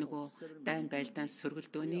чинь л нөгөө дайн байлдаан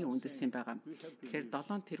сөргөлдөөний үндэс юм байгаа. Тэгэхээр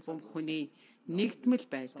 7 тэрбум хүний нэгдмэл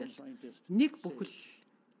байдал, нэг бүхэл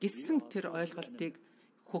гэсэн тэр ойлголтыг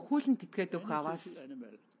хөхүүлэн тэтгээд өгөх аваас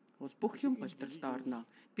бол бүх юм голдролд орно.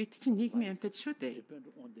 Бид чинь нийгмийн амьтад шүү дээ.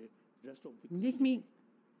 Нийгмийн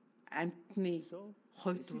амьтны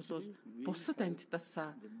хувьд бол бусад амьтдаас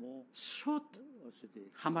шууд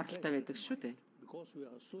хамааралтай байдаг шүү дээ.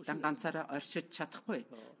 Дан ганцаараа оршиж чадахгүй.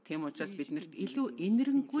 Тийм учраас биднэрт илүү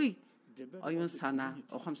инэрэнгүй оюун санаа,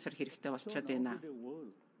 ухамсар хэрэгтэй болчиход байна.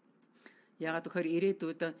 Яагаад гэхээр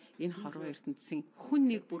ирээдүйд энэ хорвоо ертөнцийн хүн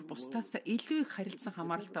нэг бүр бусдаас илүү их харилцан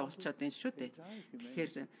хамааралтай болчиход байна шүү дээ.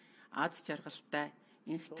 Тэгэхээр аз жаргалтай,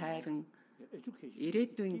 инх тайван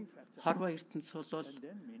ирээдүйн хорвоо ертөнц бол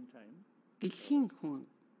дэлхийн хүн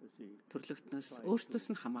төрлөختнөөс өөртөөс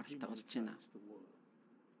нь хамааралтай болж байна.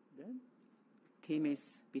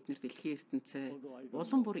 Тиймээс бид нар дэлхийн ертөнцөө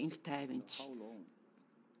улам бүр инх тайванч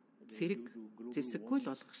зэрэг зэвсэггүй л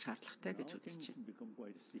болгох шаардлагатай гэж үзэж байна.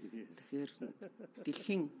 Тэгэхээр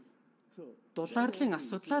дэлхийн дулаарлын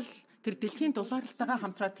асуудлаа л тэр дэлхийн дулаарлалтайгаа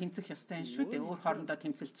хамтраад тэмцэх ёстой юм шүү дээ. Өөр хоорондоо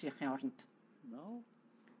тэмцэлж яхахын оронд.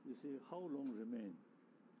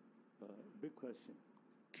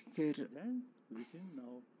 Тэгэхээр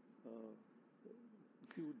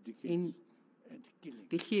энэ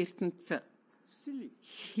дэлхийн ертөнц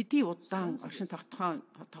хэдий удаан оршин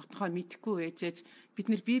тогтохоо мэдэхгүй ээжээж бид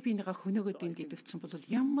нэр бие биенийгаа хөнөөгөөд ин гэдэг чинь бол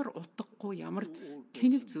ямар утгагүй, ямар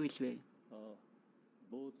тэнэг зүйл вэ?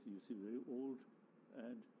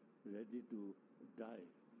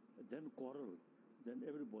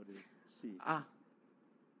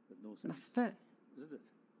 Настай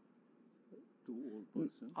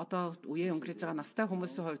одоо үеэ өнгөрөж байгаа настай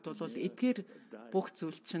хүмүүсийн хувьд бол эдгээр бүх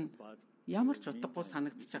зүйл чинь ямар ч утгагүй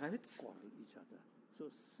санагдаж байгаа биз?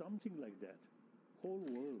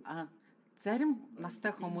 зарим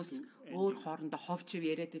настай хүмүүс өөр хоорондоо ховж ив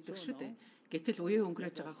яриад идэг шүү дээ. Гэтэл үеийн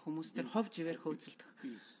өнгөрөөж байгаа хүмүүс тэр ховж ивээр хөөцөлдөх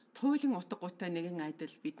туйлын утгагүйтай нэгэн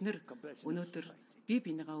айдал бид нар өнөөдөр бие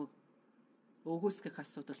бинийгаа өгөөсгөх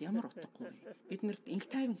асуудал ямар утгагүй вэ? Биднэрт инх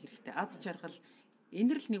тайван хэрэгтэй. Аз жаргал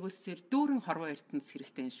энэрэл нэгүсээр дүүрэн хорвоо ертөнц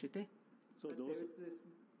хэрэгтэй юм шүү дээ.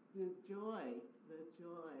 The joy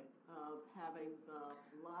of having the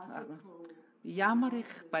logical Ямар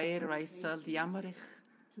их баяр баясгал, ямар их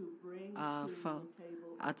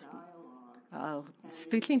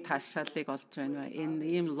сэтгэлийн таашаалыг олж байна вэ? Энэ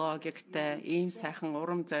ийм логиктэй, ийм сайхан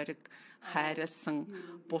урам зориг, хайрлсан,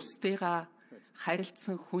 бусдыгаа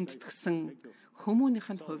харилцсан, хүндэтгсэн хүмүүнийх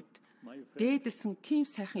нь хувьд дээдсэн тийм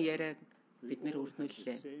сайхан яриаг бид нэр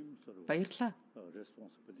өрнүүллээ. Баярлалаа.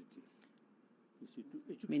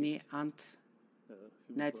 Миний ант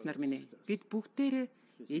найз нар минь бид бүгдээрээ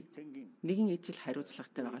нэгэн ижил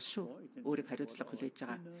хариуцлагатай байгаа шүү. Өөрийг хариуцлага хүлээж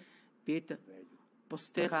байгаа. Бид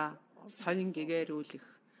бусдыгаа соён гэгэрүүлэх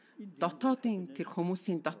дотоодын тэр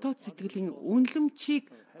хүмүүсийн дотоод сэтгэлийн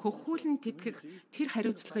үнэлэмжийг хөхүүлэн тэтгэх тэр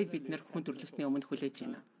хариуцлагыг бид нэр хүн төрөлхтний өмнө хүлээж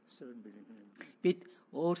байна. Бид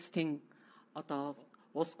өөрсдийн одоо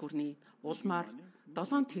улс гүрний улмаар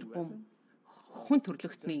 7 тэрбум хүн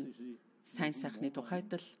төрөлхтний сайн сайхны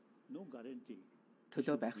тухайд л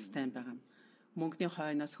төлөө байх ёстой юм байна. Мөнгөний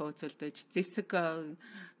хойноос хөөцөлдөж зэвсэг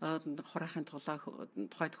хураахын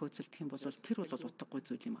тухайд хөөцөлдөх юм бол тэр бол утгагүй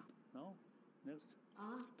зүйл юм аа.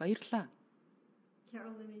 Баярлалаа.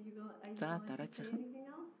 За дараачихна.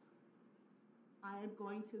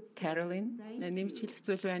 Carolyn, нэмж хэлэх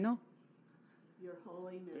зүйл байна уу?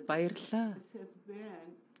 Баярлалаа.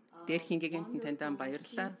 Дээрхийн Гэгээнтэн таньд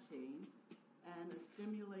баярлалаа.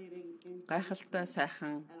 Гайхалтай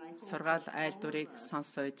сайхан сургаал айлдварыг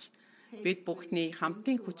сонсож бид бүхний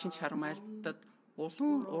хамтын хүчин чармайлтад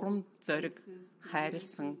улан урам зориг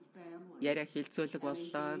хайрлсан яриа хэлэлцүүлэг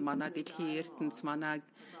боллоо. Манай дэлхийн ертөнц, манай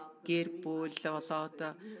гэр бүл болоод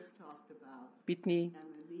бидний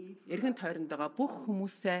эргэн тойронд байгаа бүх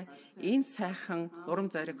хүмүүсээ энэ сайхан урам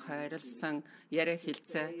зориг хайрлсан яриа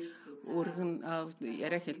хэлэлцээ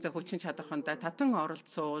хүчин чадахында татан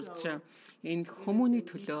оролцуулж энэ хүмүүний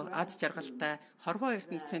төлөө аз жаргалтай хорвоо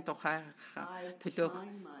ертөнцийн тухай төлөөх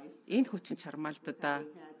энэ хүчин чармаалтад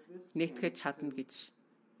нэгтгэж чадна гэж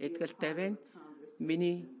итгэлтэй байна.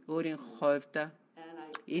 Миний өөрийн хувьд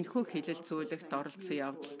энэхүү хэлэлцүүлэгт оролцсон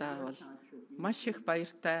явдалтай бол маш их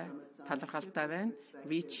баяртай, талархалтай байна.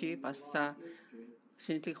 Ричи бас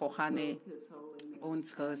шинжлэх ухааны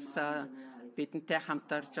өнцгөөс бидэнтэй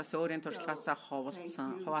хамтарч бас өөрийн туршлагаас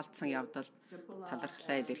хуваалцсан явдал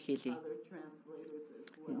талархлаа илэрхийлье.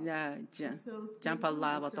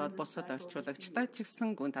 Жампалла болоод босод орчуулагчтай ч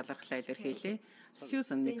гэсэн гүн талархлаа илэрхийлье.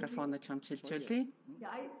 Сьюзан микрофоно чамчилжүүлье.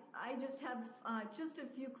 I just have just a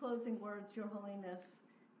few closing words, Your Holiness.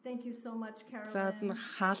 Thank you so much, Carolyn. За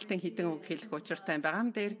хаалтын хідэн үг хэлэх учиртай байгаа.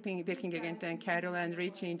 Дээрхийн Гэгээнтэн, Carolyn,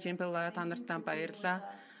 Rичи, Jambala та нартаа баярлалаа.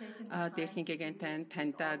 Дээрхийн Гэгээнтэн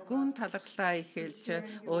танд гүн талархлаа ихэлж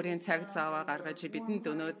өөрийн цаг зав гаргаж бидэнд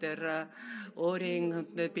өнөөдөр өөрийн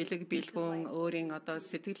бэлэг бэлгүүн өөрийн одоо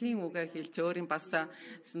сэтгэлийн үгээ хэлж өөрийн бас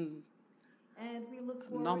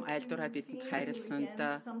ном айлдвараа бидэнд хайрлсанд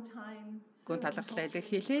гүн талархлаа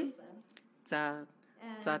илэрхийлье.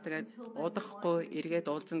 За тэгээд удахгүй эргээд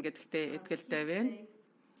уулзна гэдэгтээ итгэлтэй байна.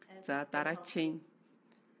 За дараачийн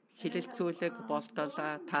хэлэлцүүлэг болтол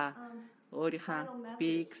та өөрийнхөө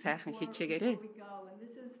биеийг сайхан хичээгээрэй.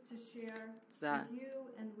 За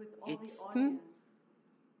эцэст нь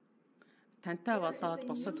тантай болоод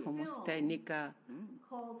бусад хүмүүстэй нэг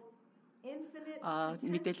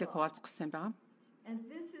мэдээлэл хуваалцах гэсэн байгаа.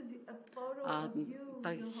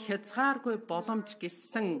 Хязгааргүй боломж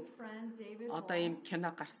гэсэн одоо ийм кино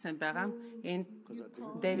гарсан байгаа. Энэ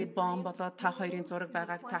Дэвид Бом болоод та хоёрын зураг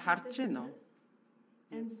байгааг та харж байна уу?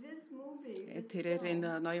 Тэрээр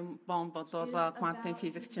энэ ноён Бом болоод квантын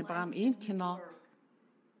физикч байгаа. Энэ кино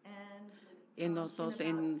энэ бол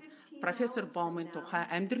энэ профессор Бомын тухай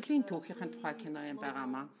амьдралын түүхийн тухай кино юм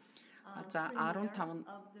байгаамаа. За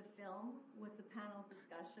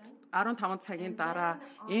 15 цагийн дараа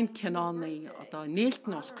энэ киноны одоо нээлт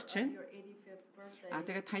нь болох гэж байна.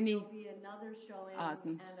 Тэгээд таны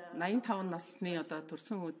 85 насны одоо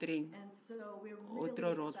төрсөн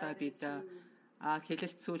өдрөөр бол бид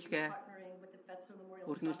хэлэлцүүлгээ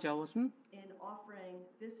өрнүүлж явуулна.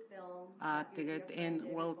 Тэгээд энэ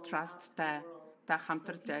World Trust-тай та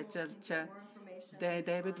хамтарч ажиллаж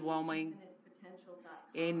Дэвид Бомын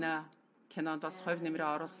энэ кинонд бас хувь нэмрээ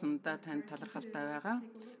оруулсанд танд талархалтай байгаа.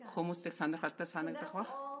 Хүмүүсийг сонирхолтой санагдах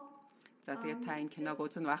бах. За тэгээд та энэ киног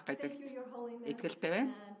үзэн байх гэдэгт итгэлтэй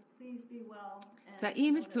байна. За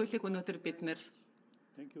ийм л зүйлийг өнөөдөр бид нэр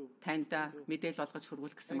Thank you. танд мэдээлэл олгож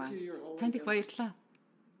хүргүүл гэсэн маань. Танд их баярлалаа.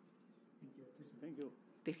 Thank you.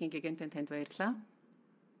 Дээрхийн Гэгээнтэн танд баярлалаа.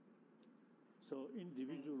 So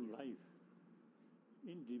individual life.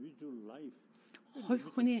 Хувь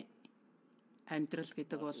хүний амьдрал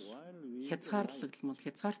гэдэг бол хязгаарлагдмал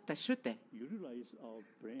хязгаартай шүү дээ. Utilize our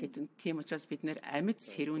brain. Гэтэл тийм учраас бид нэр амьд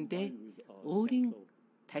сэрүүндээ өөрийн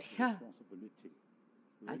тархиа Responsibility.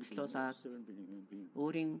 ажилуулаад 7 billion human being.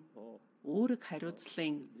 өөрийн үүрэг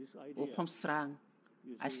хариуцлын ухамсараа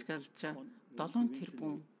ашиглаж 7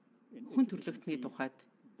 тэрбум хүн төрөлхтний тухайд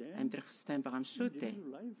амьдрах ёстой юм байгаа юм шүү дээ.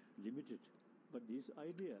 Individual life limited, but this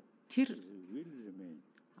idea Тэр will remain.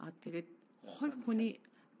 тэгээд хувь хүний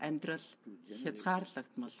амьдрал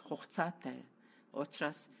хязгаарлагдмал хугацаатай.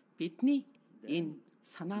 Учраас бидний энэ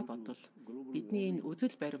санаа бодол, бидний энэ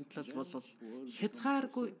үзэл баримтлал бол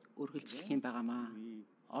хязгааргүй үргэлжлэх юм байгаамаа.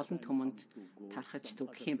 Олон түмэнд тархаж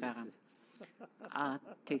түгэх юм байгаа.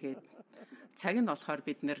 Тэгээд цаг нь болохоор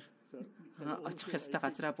бид нэр очих ёстой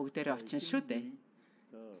газараа бүгдээрээ очин шүү дээ.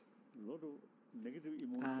 Lot of negative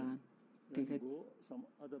emotions. Тэгээд Some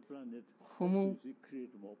other planet хүмүүс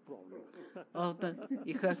create more problem.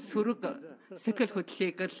 их сөрөг сэтгэл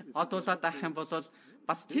хөдлөлийг л одуулаад авах юм бол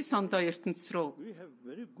бас тис ондоо ертөнц рүү We have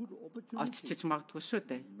very good opportunity. очиж магадгүй шүү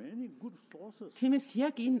дээ. Many good sources. Тиймээс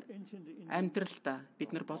яг энэ Ancient India. амьдралдаа бид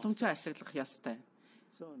нар боломжоо ашиглах ёстой.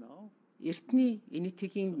 So now Эртний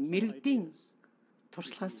энэтхэгийн мэрэгдийн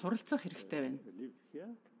туршлагаас суралцах хэрэгтэй байна. we live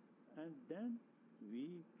here, and then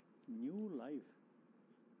we new life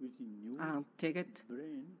with the new Тэгээд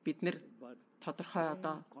brain, бид нэр but тодорхой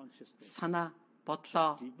одоо consciousness. санаа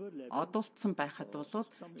бодлоо одуулсан байхад бол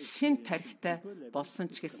шин тархитай болсон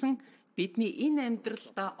ч гэсэн бидний энэ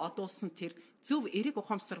амьдралдаа одуулсан тэр зөв эерэг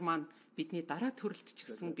ухамсар маань бидний дараа төрөлт ч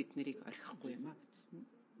гэсэн бид нарыг орхихгүй юм аа.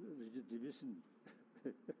 Rичи Давидсон.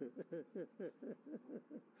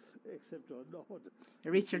 Except or not.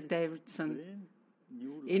 Ричи Давидсон Brain,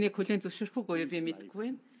 new life. энийг хүлээн зөвшөөрөхгүй юу би мэдэхгүй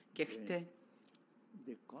байна. Гэхдээ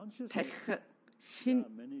The consciousness. тархи шин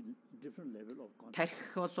Many different level of consciousness.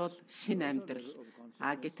 тархи бол шин амьдрал.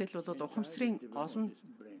 Гэтэл бол ухамсарын олон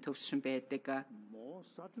төвшин байдаг. More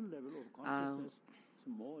subtle level of consciousness,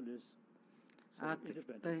 more or less.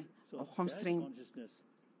 Тэгээд ухамсарын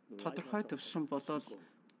тодорхой төвшин бол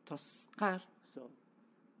тусгаар So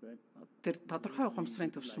when тэр тодорхой ухамсарын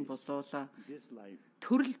төвшин бол this life,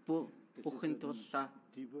 төрөл бүхэнд бол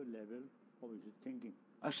deeper level of his thinking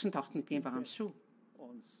оршин тогтнод юм байгаа юм шүү.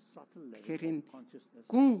 on subtle level Тэгэхээр энэ of consciousness,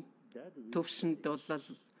 гүн that we төвшөнд бол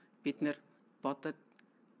бид нэр бодод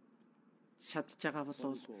шатж байгаа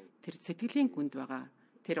бол тэр сэтгэлийн гүнд байгаа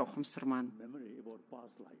тэр ухамсар маань memory about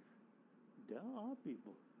past life. There are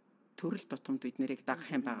people. төрөл тутамд бид нэрийг дагах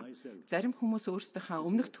юм байгаа. Зарим хүмүүс өөрсдийнхөө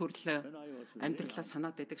өмнөх төрлөө амьдралаа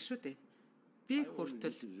санаад байдаг шүү дээ. Би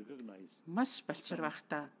хүртэл To recognize маш балчир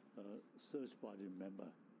байхдаа search party member.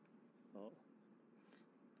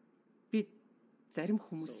 би зарим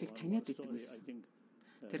хүмүүсийг таниад идэг I байсан. think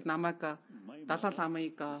Тэр намайг Далай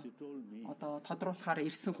Ламыг she told me одоо тодруулахаар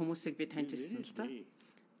ирсэн хүмүүсийг би таньж ирсэн л да. day,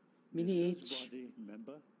 Миний ээж party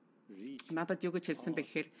member reach надад юу гэж хэлсэн бэ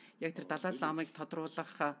гэхээр яг тэр Далай Ламыг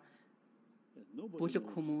тодруулах бүлэг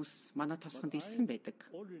хүмүүс манай тосгонд ирсэн байдаг.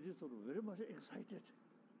 already sort of very much excited.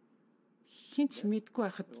 Хинч мэдгүй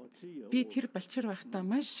байхад би тэр балчир байхдаа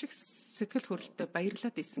маш их сэтгэл хөдлөлтөй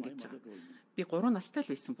баярлаад исэн гэж байгаа. Би 3 настай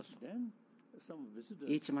л байсан болов. Then some visitors,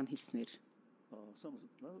 Ээж маань хэлснээр some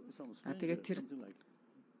тэгээд strangers, тэр something like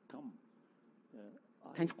come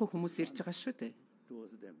танихгүй хүмүүс ирж байгаа шүү дээ.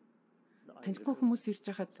 towards them. Танихгүй хүмүүс ирж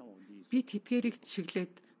байхад би тэдгэрийг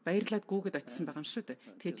чиглээд баярлаад гүгэд очисон байгаа юм шүү дээ.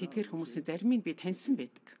 Тэгээд тэдгэр хүмүүсийн заримыг би таньсан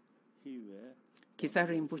байдаг. He were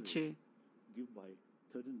Кизарын бүчи give by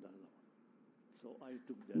 $13. So I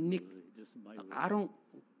took that Нэг rosary, just my way. 13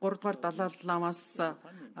 дугаар Далай Ламаас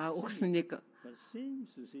өгсөн нэг But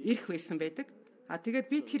seems to see эрх байсан байдаг. Тэгээд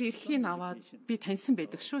би тэр эрхийг аваад би таньсан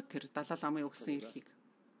байдаг шүү тэр Далай Ламын өгсөн эрхийг.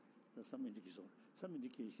 some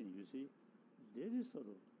indication you see there is sort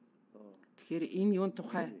of Тэгэхээр энэ юун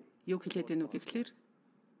тухай юу хэлээд байна вэ гэхлээр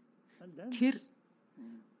and then тэр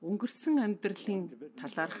өнгөрсөн амьдралын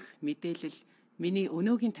талаарх мэдээлэл миний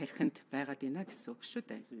өнөөгийн тархинд байгаад байна гэсэн үг шүү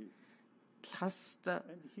дээ. Хаст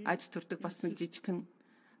аж төрдөг бас нэг жижигхэн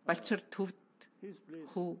балчир төвд his place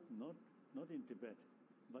хүү not in Tibet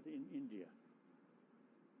but in India.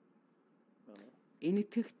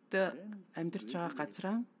 Энэтхэгт амьдарч байгаа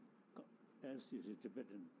газраа As is a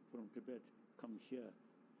Tibetan from Tibet come here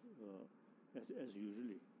as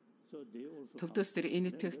usually. So they also төвдөөс тэр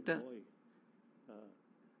Энэтхэгт boy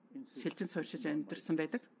шилжин сууршиж амьдарсан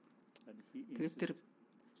байдаг. and he Тэгээд тэр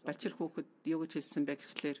Балчир хүүхэд юу гэж хэлсэн бэ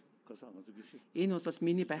гэхлээр энэ бол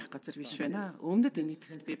миний байх газар биш байна. Өмнөд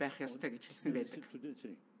энэтхэгт би байх ёстой гэж хэлсэн байдаг.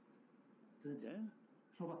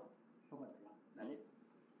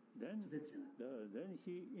 Then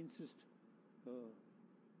he insists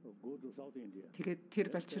go to South India. Тэгээд тэр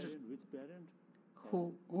балчир хүү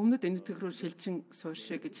өмнөд энэтхэг рүү шилжин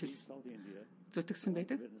сууршээ гэж зүтгэсэн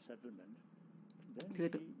байдаг.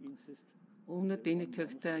 Тэгээд өмнөд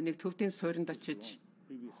энэтхэгт нэг төвдийн суурьнд очиж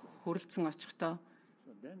хүрэлцэн очихдоо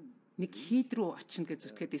нэг хийд рүү очино гэж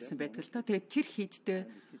зүтгээд исэн байдаг л та. Тэгээд тэр хийдтэй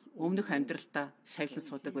өмнөх амьдралдаа шавлан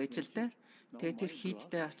суудаг байж л да. Тэгээд тэр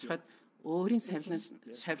хийдтэй очиход өөрийн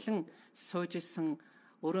шавлан сууж исэн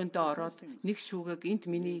өрөөндөө ороод нэг шүүгийг энд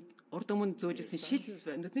миний урд өмнө зөөлсөн шил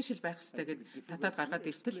нүдний шил байх хэрэгтэй гэд татаад гаргаад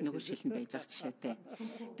иртэл нөгөө шил нь байж байгаа жишээтэй.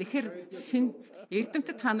 Тэгэхээр шин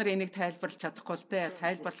эрдэмтэд та нар энийг тайлбарлаж чадахгүй л дээ.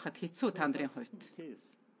 Тайлбарлахад хэцүү та нарын хувьд.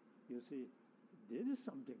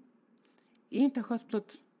 Ийм тохиолдлууд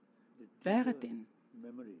байгаад байна.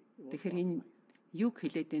 Тэгэхээр энэ юг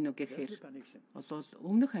хэлээд байна уу гэхээр бол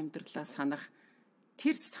өмнөх амьдралаа санах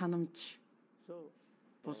тэр санамж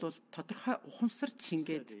болвол тодорхой ухамсар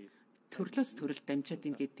чингээд төрлөөс төрөл дамжаад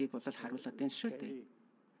ин гэдгийг бол харуулад байна шүү дээ.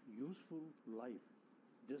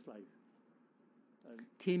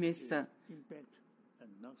 Тиймээс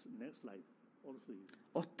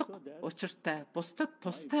утга учиртай бусдад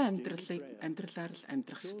тустай амьдралаар л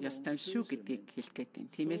амьдрах ёстой шүү гэдгийг хэлэх гээд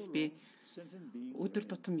байна. Тиймээс би өдөр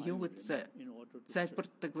тутам юу гэж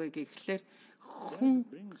залбирдаг вэ гэхлээр хүн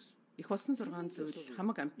их болсон 6 зүйл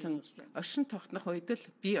хамаг амтан оршин тогтнох үед л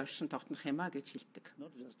би оршин тогтнох юм а гэж хэлдэг.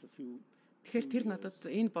 Тэгэхээр тэр надад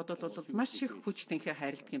энэ бодол бол маш их хүч тэнхээ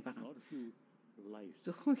хайрладаг юм байна.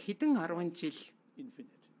 Зөвхөн хэдэн 10 жил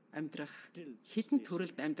амьдрах, хэдэн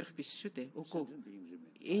төрөлд амьдрах биш шүү дээ. Үгүй.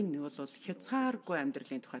 Энэ бол хязгааргүй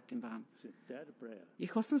амьдралын тухайд юм байна.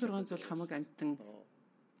 Их болсон 6 зүйл хамаг амтан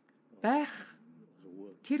байх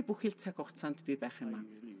тэр бүхэл цаг хугацаанд би байх юм а.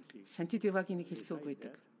 Шанти Девагийн нэг хэлсэн үг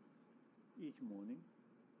байдаг.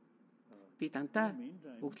 Би дандаа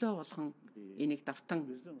өглөө болгон энийг давтан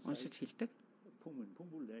уншиж хэлдэг.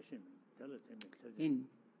 Энэ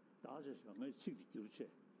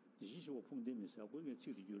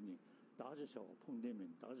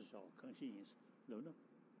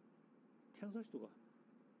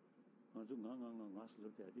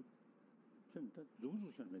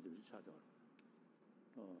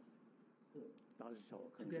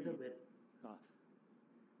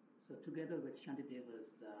together with Shanti Deva's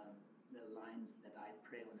the lines that I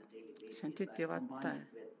pray on a daily basis, Shanti Devaтай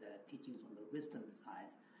with teachings on the wisdom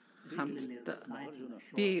side.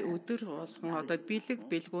 Би өдөр болгон одоо бэлэг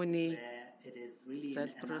бэлгүүний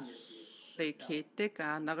залбирлыг хийдэг.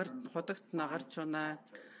 Худагт нагарч унаа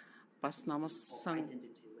бас номлосон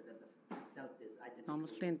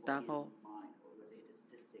номлын дагуу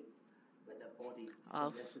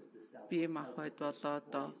би махад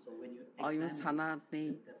болоод оюун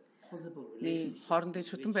санааны хоорондын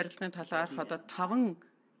шүтэн барилгын талаар одоо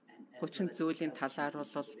 5 хүчин зүйлийн талаар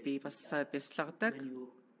бол би бас бясалгадаг.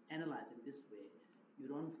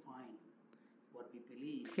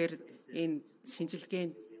 Тэгэхээр энэ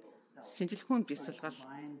шинжилгээний бясалгал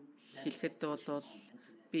хэлэхэд бол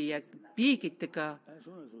би яг би гэдэг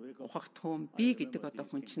ухагт хүн би гэдэг одоо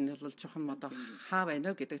хүн чинь бол жоохон одоо хаа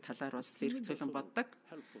байна гэдэг талаар бас зэрэгцүүлэн боддог.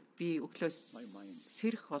 Би өглөөс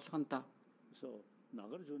сэрх болгондоо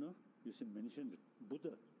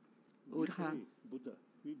өөрийнхөө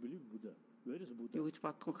юу гэж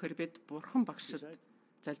бодох вэ? Бид бурхан багшд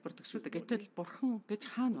залбирдаг шүү дээ. Гэтэл бурхан гэж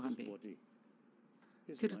хаана байгаа юм бэ?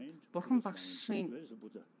 Тэр бурхан багшийн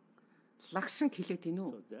лагшин хэлээд ийн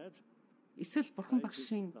үү? Эсвэл бурхан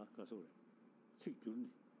багшийн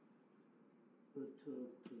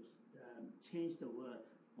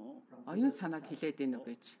оюун санааг хэлээд ийн үү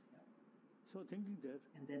гэж.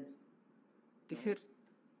 Тэгэхээр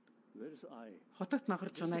хотод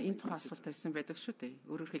нагарч унаа энэ тухай асуулт тавьсан байдаг шүү дээ.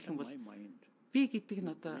 Өөрөөр хэлэх юм бол би гэдэг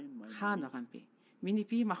нь одоо хаана байгаа юм бэ? Миний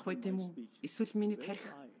бие мах байд юм уу? Эсвэл миний тарих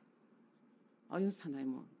оюун санаа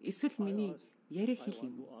юм уу? Эсвэл миний яриа хэл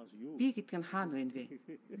юм уу? Би гэдэг нь хаана байна вэ?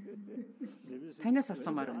 Танаас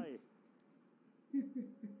асуумаар байна.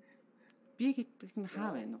 Би гэдэг нь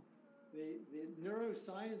хаа байна уу? The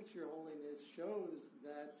neuroscience, Your Holiness, shows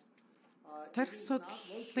that тарих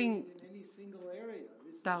судлалын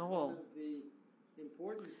дагуу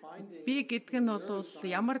би гэдэг нь бол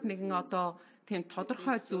ямар нэгэн одоо тийм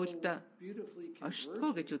тодорхой зүйлд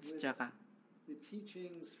оршдгоо гэж үзэж байгаа.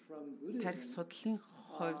 Тарих судлалын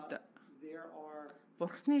хувьд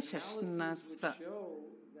Бурхны шашнаас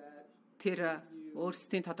тэр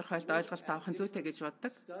өөрсдийн тодорхойлт ойлголт авах нь зүйтэй гэж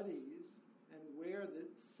боддог.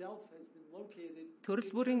 itself has been located.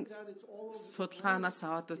 Төрөл бүрийн судалгаанаас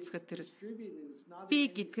аваад үзэхэд тэр би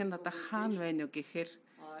гэдэг нь одоо хаана байна уу гэхээр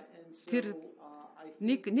тэр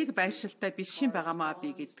нэг байршилтай биш юм байгаамаа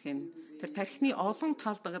би гэдэг нь тэр тархины олон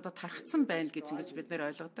талд одоо тархацсан байна гэж ингэж бид нэр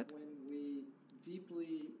ойлгодог.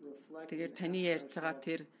 Тэгэхээр таны ярьж байгаа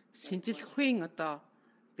тэр шинжилгэхүйн одоо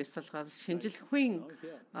бясалгал шинжилгэхүйн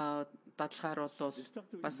дадлгаар бол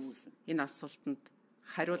бас энэ асуултанд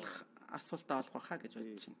хариулах асуултаа олох байхаа гэж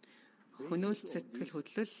бодож байна. Хөнөөлт сэтгэл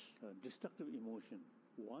хөдлөл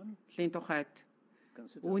лийн тухайд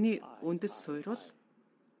үүний үндэс суурьвал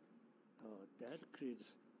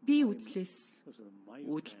би үзлээс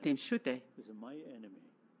үүдэлтэй юм шүү дээ.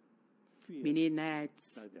 Миний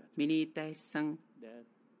найз, миний дайсан,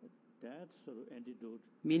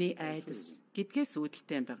 миний айдас гэдгээс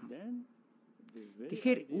үүдэлтэй юм байна.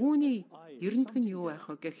 Тэгэхээр үүний ерөндөг нь юу байх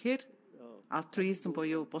вэ гэхээр альтруизм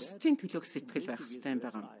буюу бусдын төлөөх сэтгэл байх хэрэгтэй юм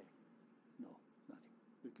байна.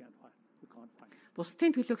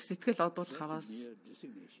 Бусдын төлөөх сэтгэл одуулах хаваас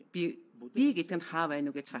би гэдэг нь хаа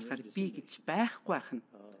байна уу гэж харахаар би гэж байхгүй байх нь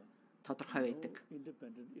тодорхой байдаг.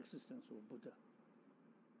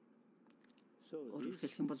 Өөрөөр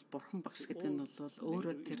хэлэх юм бол бурхан багш гэдэг нь бол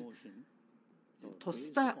өөрөө тэр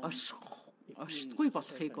тусдаа оршдгүй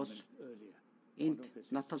болохыг бол энд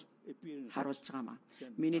нотолд харуулж байгаа маа.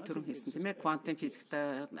 Миний түрүүн хэлсэн тийм ээ квантын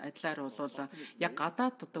физиктэй адилаар бол яг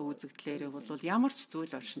гадаад одоо үзэгдлээрээ бол ямар ч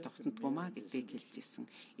зүйл оршин тогтнодгүй маа гэдгийг хэлж ирсэн.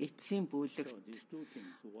 Эцсийн бүлэгт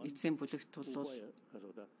бол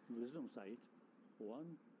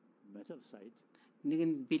нэг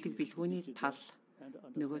нь бэлэг бэлгүүний тал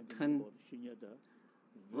нөгөөх нь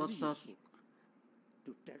бол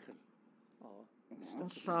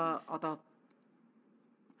одоо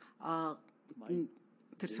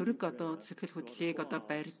тэр сөрөг одоо сэтгэл хөдлөлийг одоо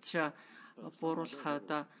барьж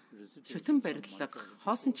бууруулахад шүтэн барилга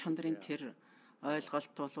хоосон чанарын тэр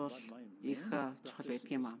ойлголт бол их чухал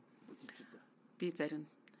байдаг юм аа. Би зарим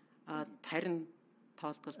тарин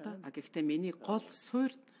тоолголтой. Гэхдээ миний гол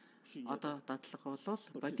суурь одоо дадлага бол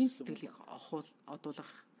бодийн сэтгэлийг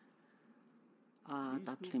одуулах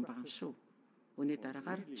дадлал юм байна шүү. Үүний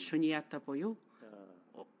дараагаар шуньята буюу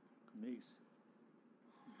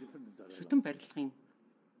шүтэн барилгыг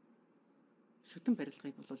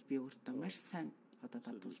бол би өөртөө маш сайн одоо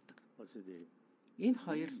дадуулдаг. Энэ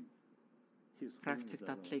хоёр практик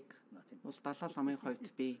дадлыг бол Далай Ламын хувьд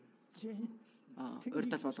би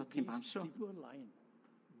урьдчилан болгох юм байна шүү.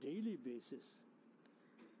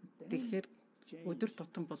 Тэгэхээр өдөр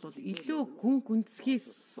тутам бол илүү гүн гүнзгий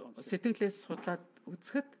сэтгэлээс судлаад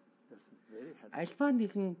үзэхэд альва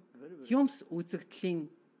нэгэн юмс үзэгдлийн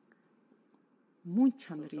мөн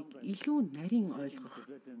чанарыг илүү нарийн ойлгох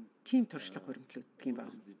тийм туршлага хөрөмтлөгддөг юм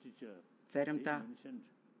байна. Заримдаа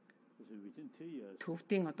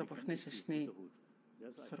төвдийн одоо бурхны шашны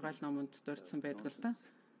сургаал номонд дурдсан байдаг л да.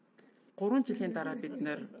 3 жилийн дараа бид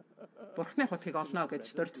нэр бурхны хотыг олно гэж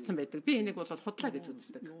дурдсан байдаг. Би энийг бол худлаа гэж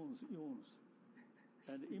үздэг.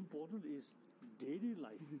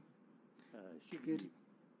 Тэгэхээр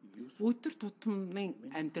өдөр тутмын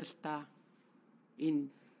амьдралдаа энэ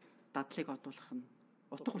дадлыг одуулах нь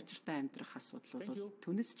утга учиртай амьдрах асуудал бол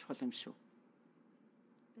түүнээс чухал юм шүү.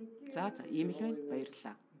 За ийм л байна.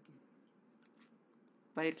 Баярлалаа.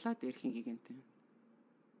 Баярлалаа Дээрхийн Гэгээнтэн.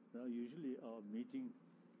 Usually meeting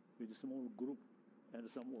with a small group and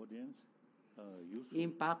some audience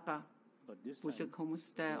ийм бага бүлэг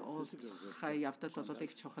хүмүүстэй уулзах явдал бол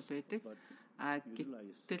их чухал байдаг.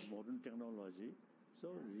 Гэтэл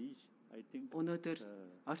өнөөдөр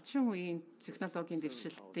орчин үеийн технологийн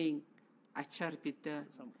дэвшилтийн ачаар бид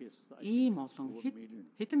ийм олон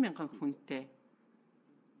хэдэн мянган хүнтэй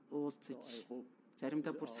уулзаж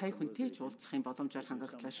заримдаа бүр сая хүнтэй ч уулзах юм боломжоор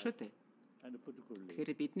хангаглалаа шүү дээ.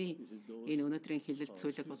 Тэгэхээр бидний энэ өнөөдрийн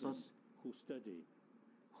хэлэлцүүлэг бол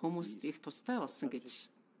хүмүүст их тустай болсон гэж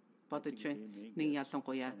бодож байна. Нэг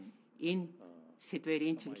ялангуяа энэ сэдвээр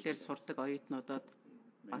энэ чиглэлээр сурдаг оюутнуудад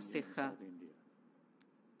бас их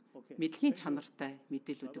мэдлэгийн чанартай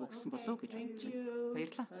мэдээлүүдийг өгсөн болов гэж бодож байна.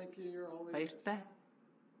 Баярлалаа. Баяртай.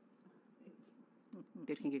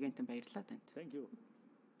 Дээрхийн Гэгээнтэн баярлалаа танд. Thank you.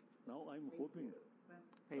 Now I'm hoping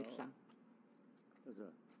баярлалаа. As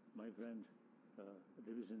my friend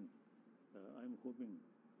Davidson, I'm hoping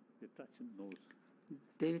the touch knows.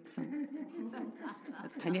 Давидсон.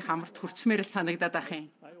 Таны хамарт хүрчмээр л санагдаад ах юм.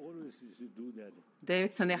 I always do that.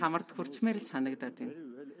 Давидсоны хамарт хүрчмээр л санагдаад байна.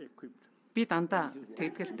 Well equipped. Би дандаа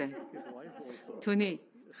тэгдгэлтэй. Түүний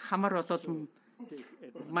хамар бол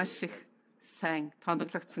маш их сайн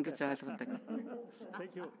тоноглогдсон гэж ойлгодог.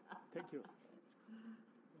 Thank you. Thank you.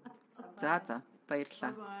 За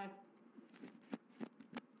баярлалаа.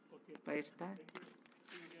 Баярлалаа.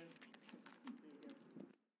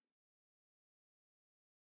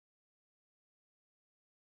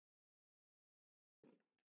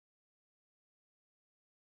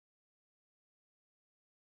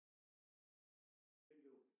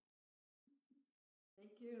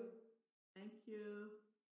 Thank you. Thank you.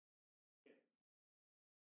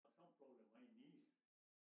 Some problem, my knees.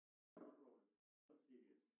 No problem, not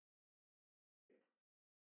serious.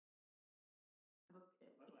 Okay.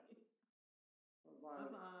 Bye-bye. Bye.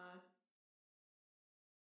 Bye-bye.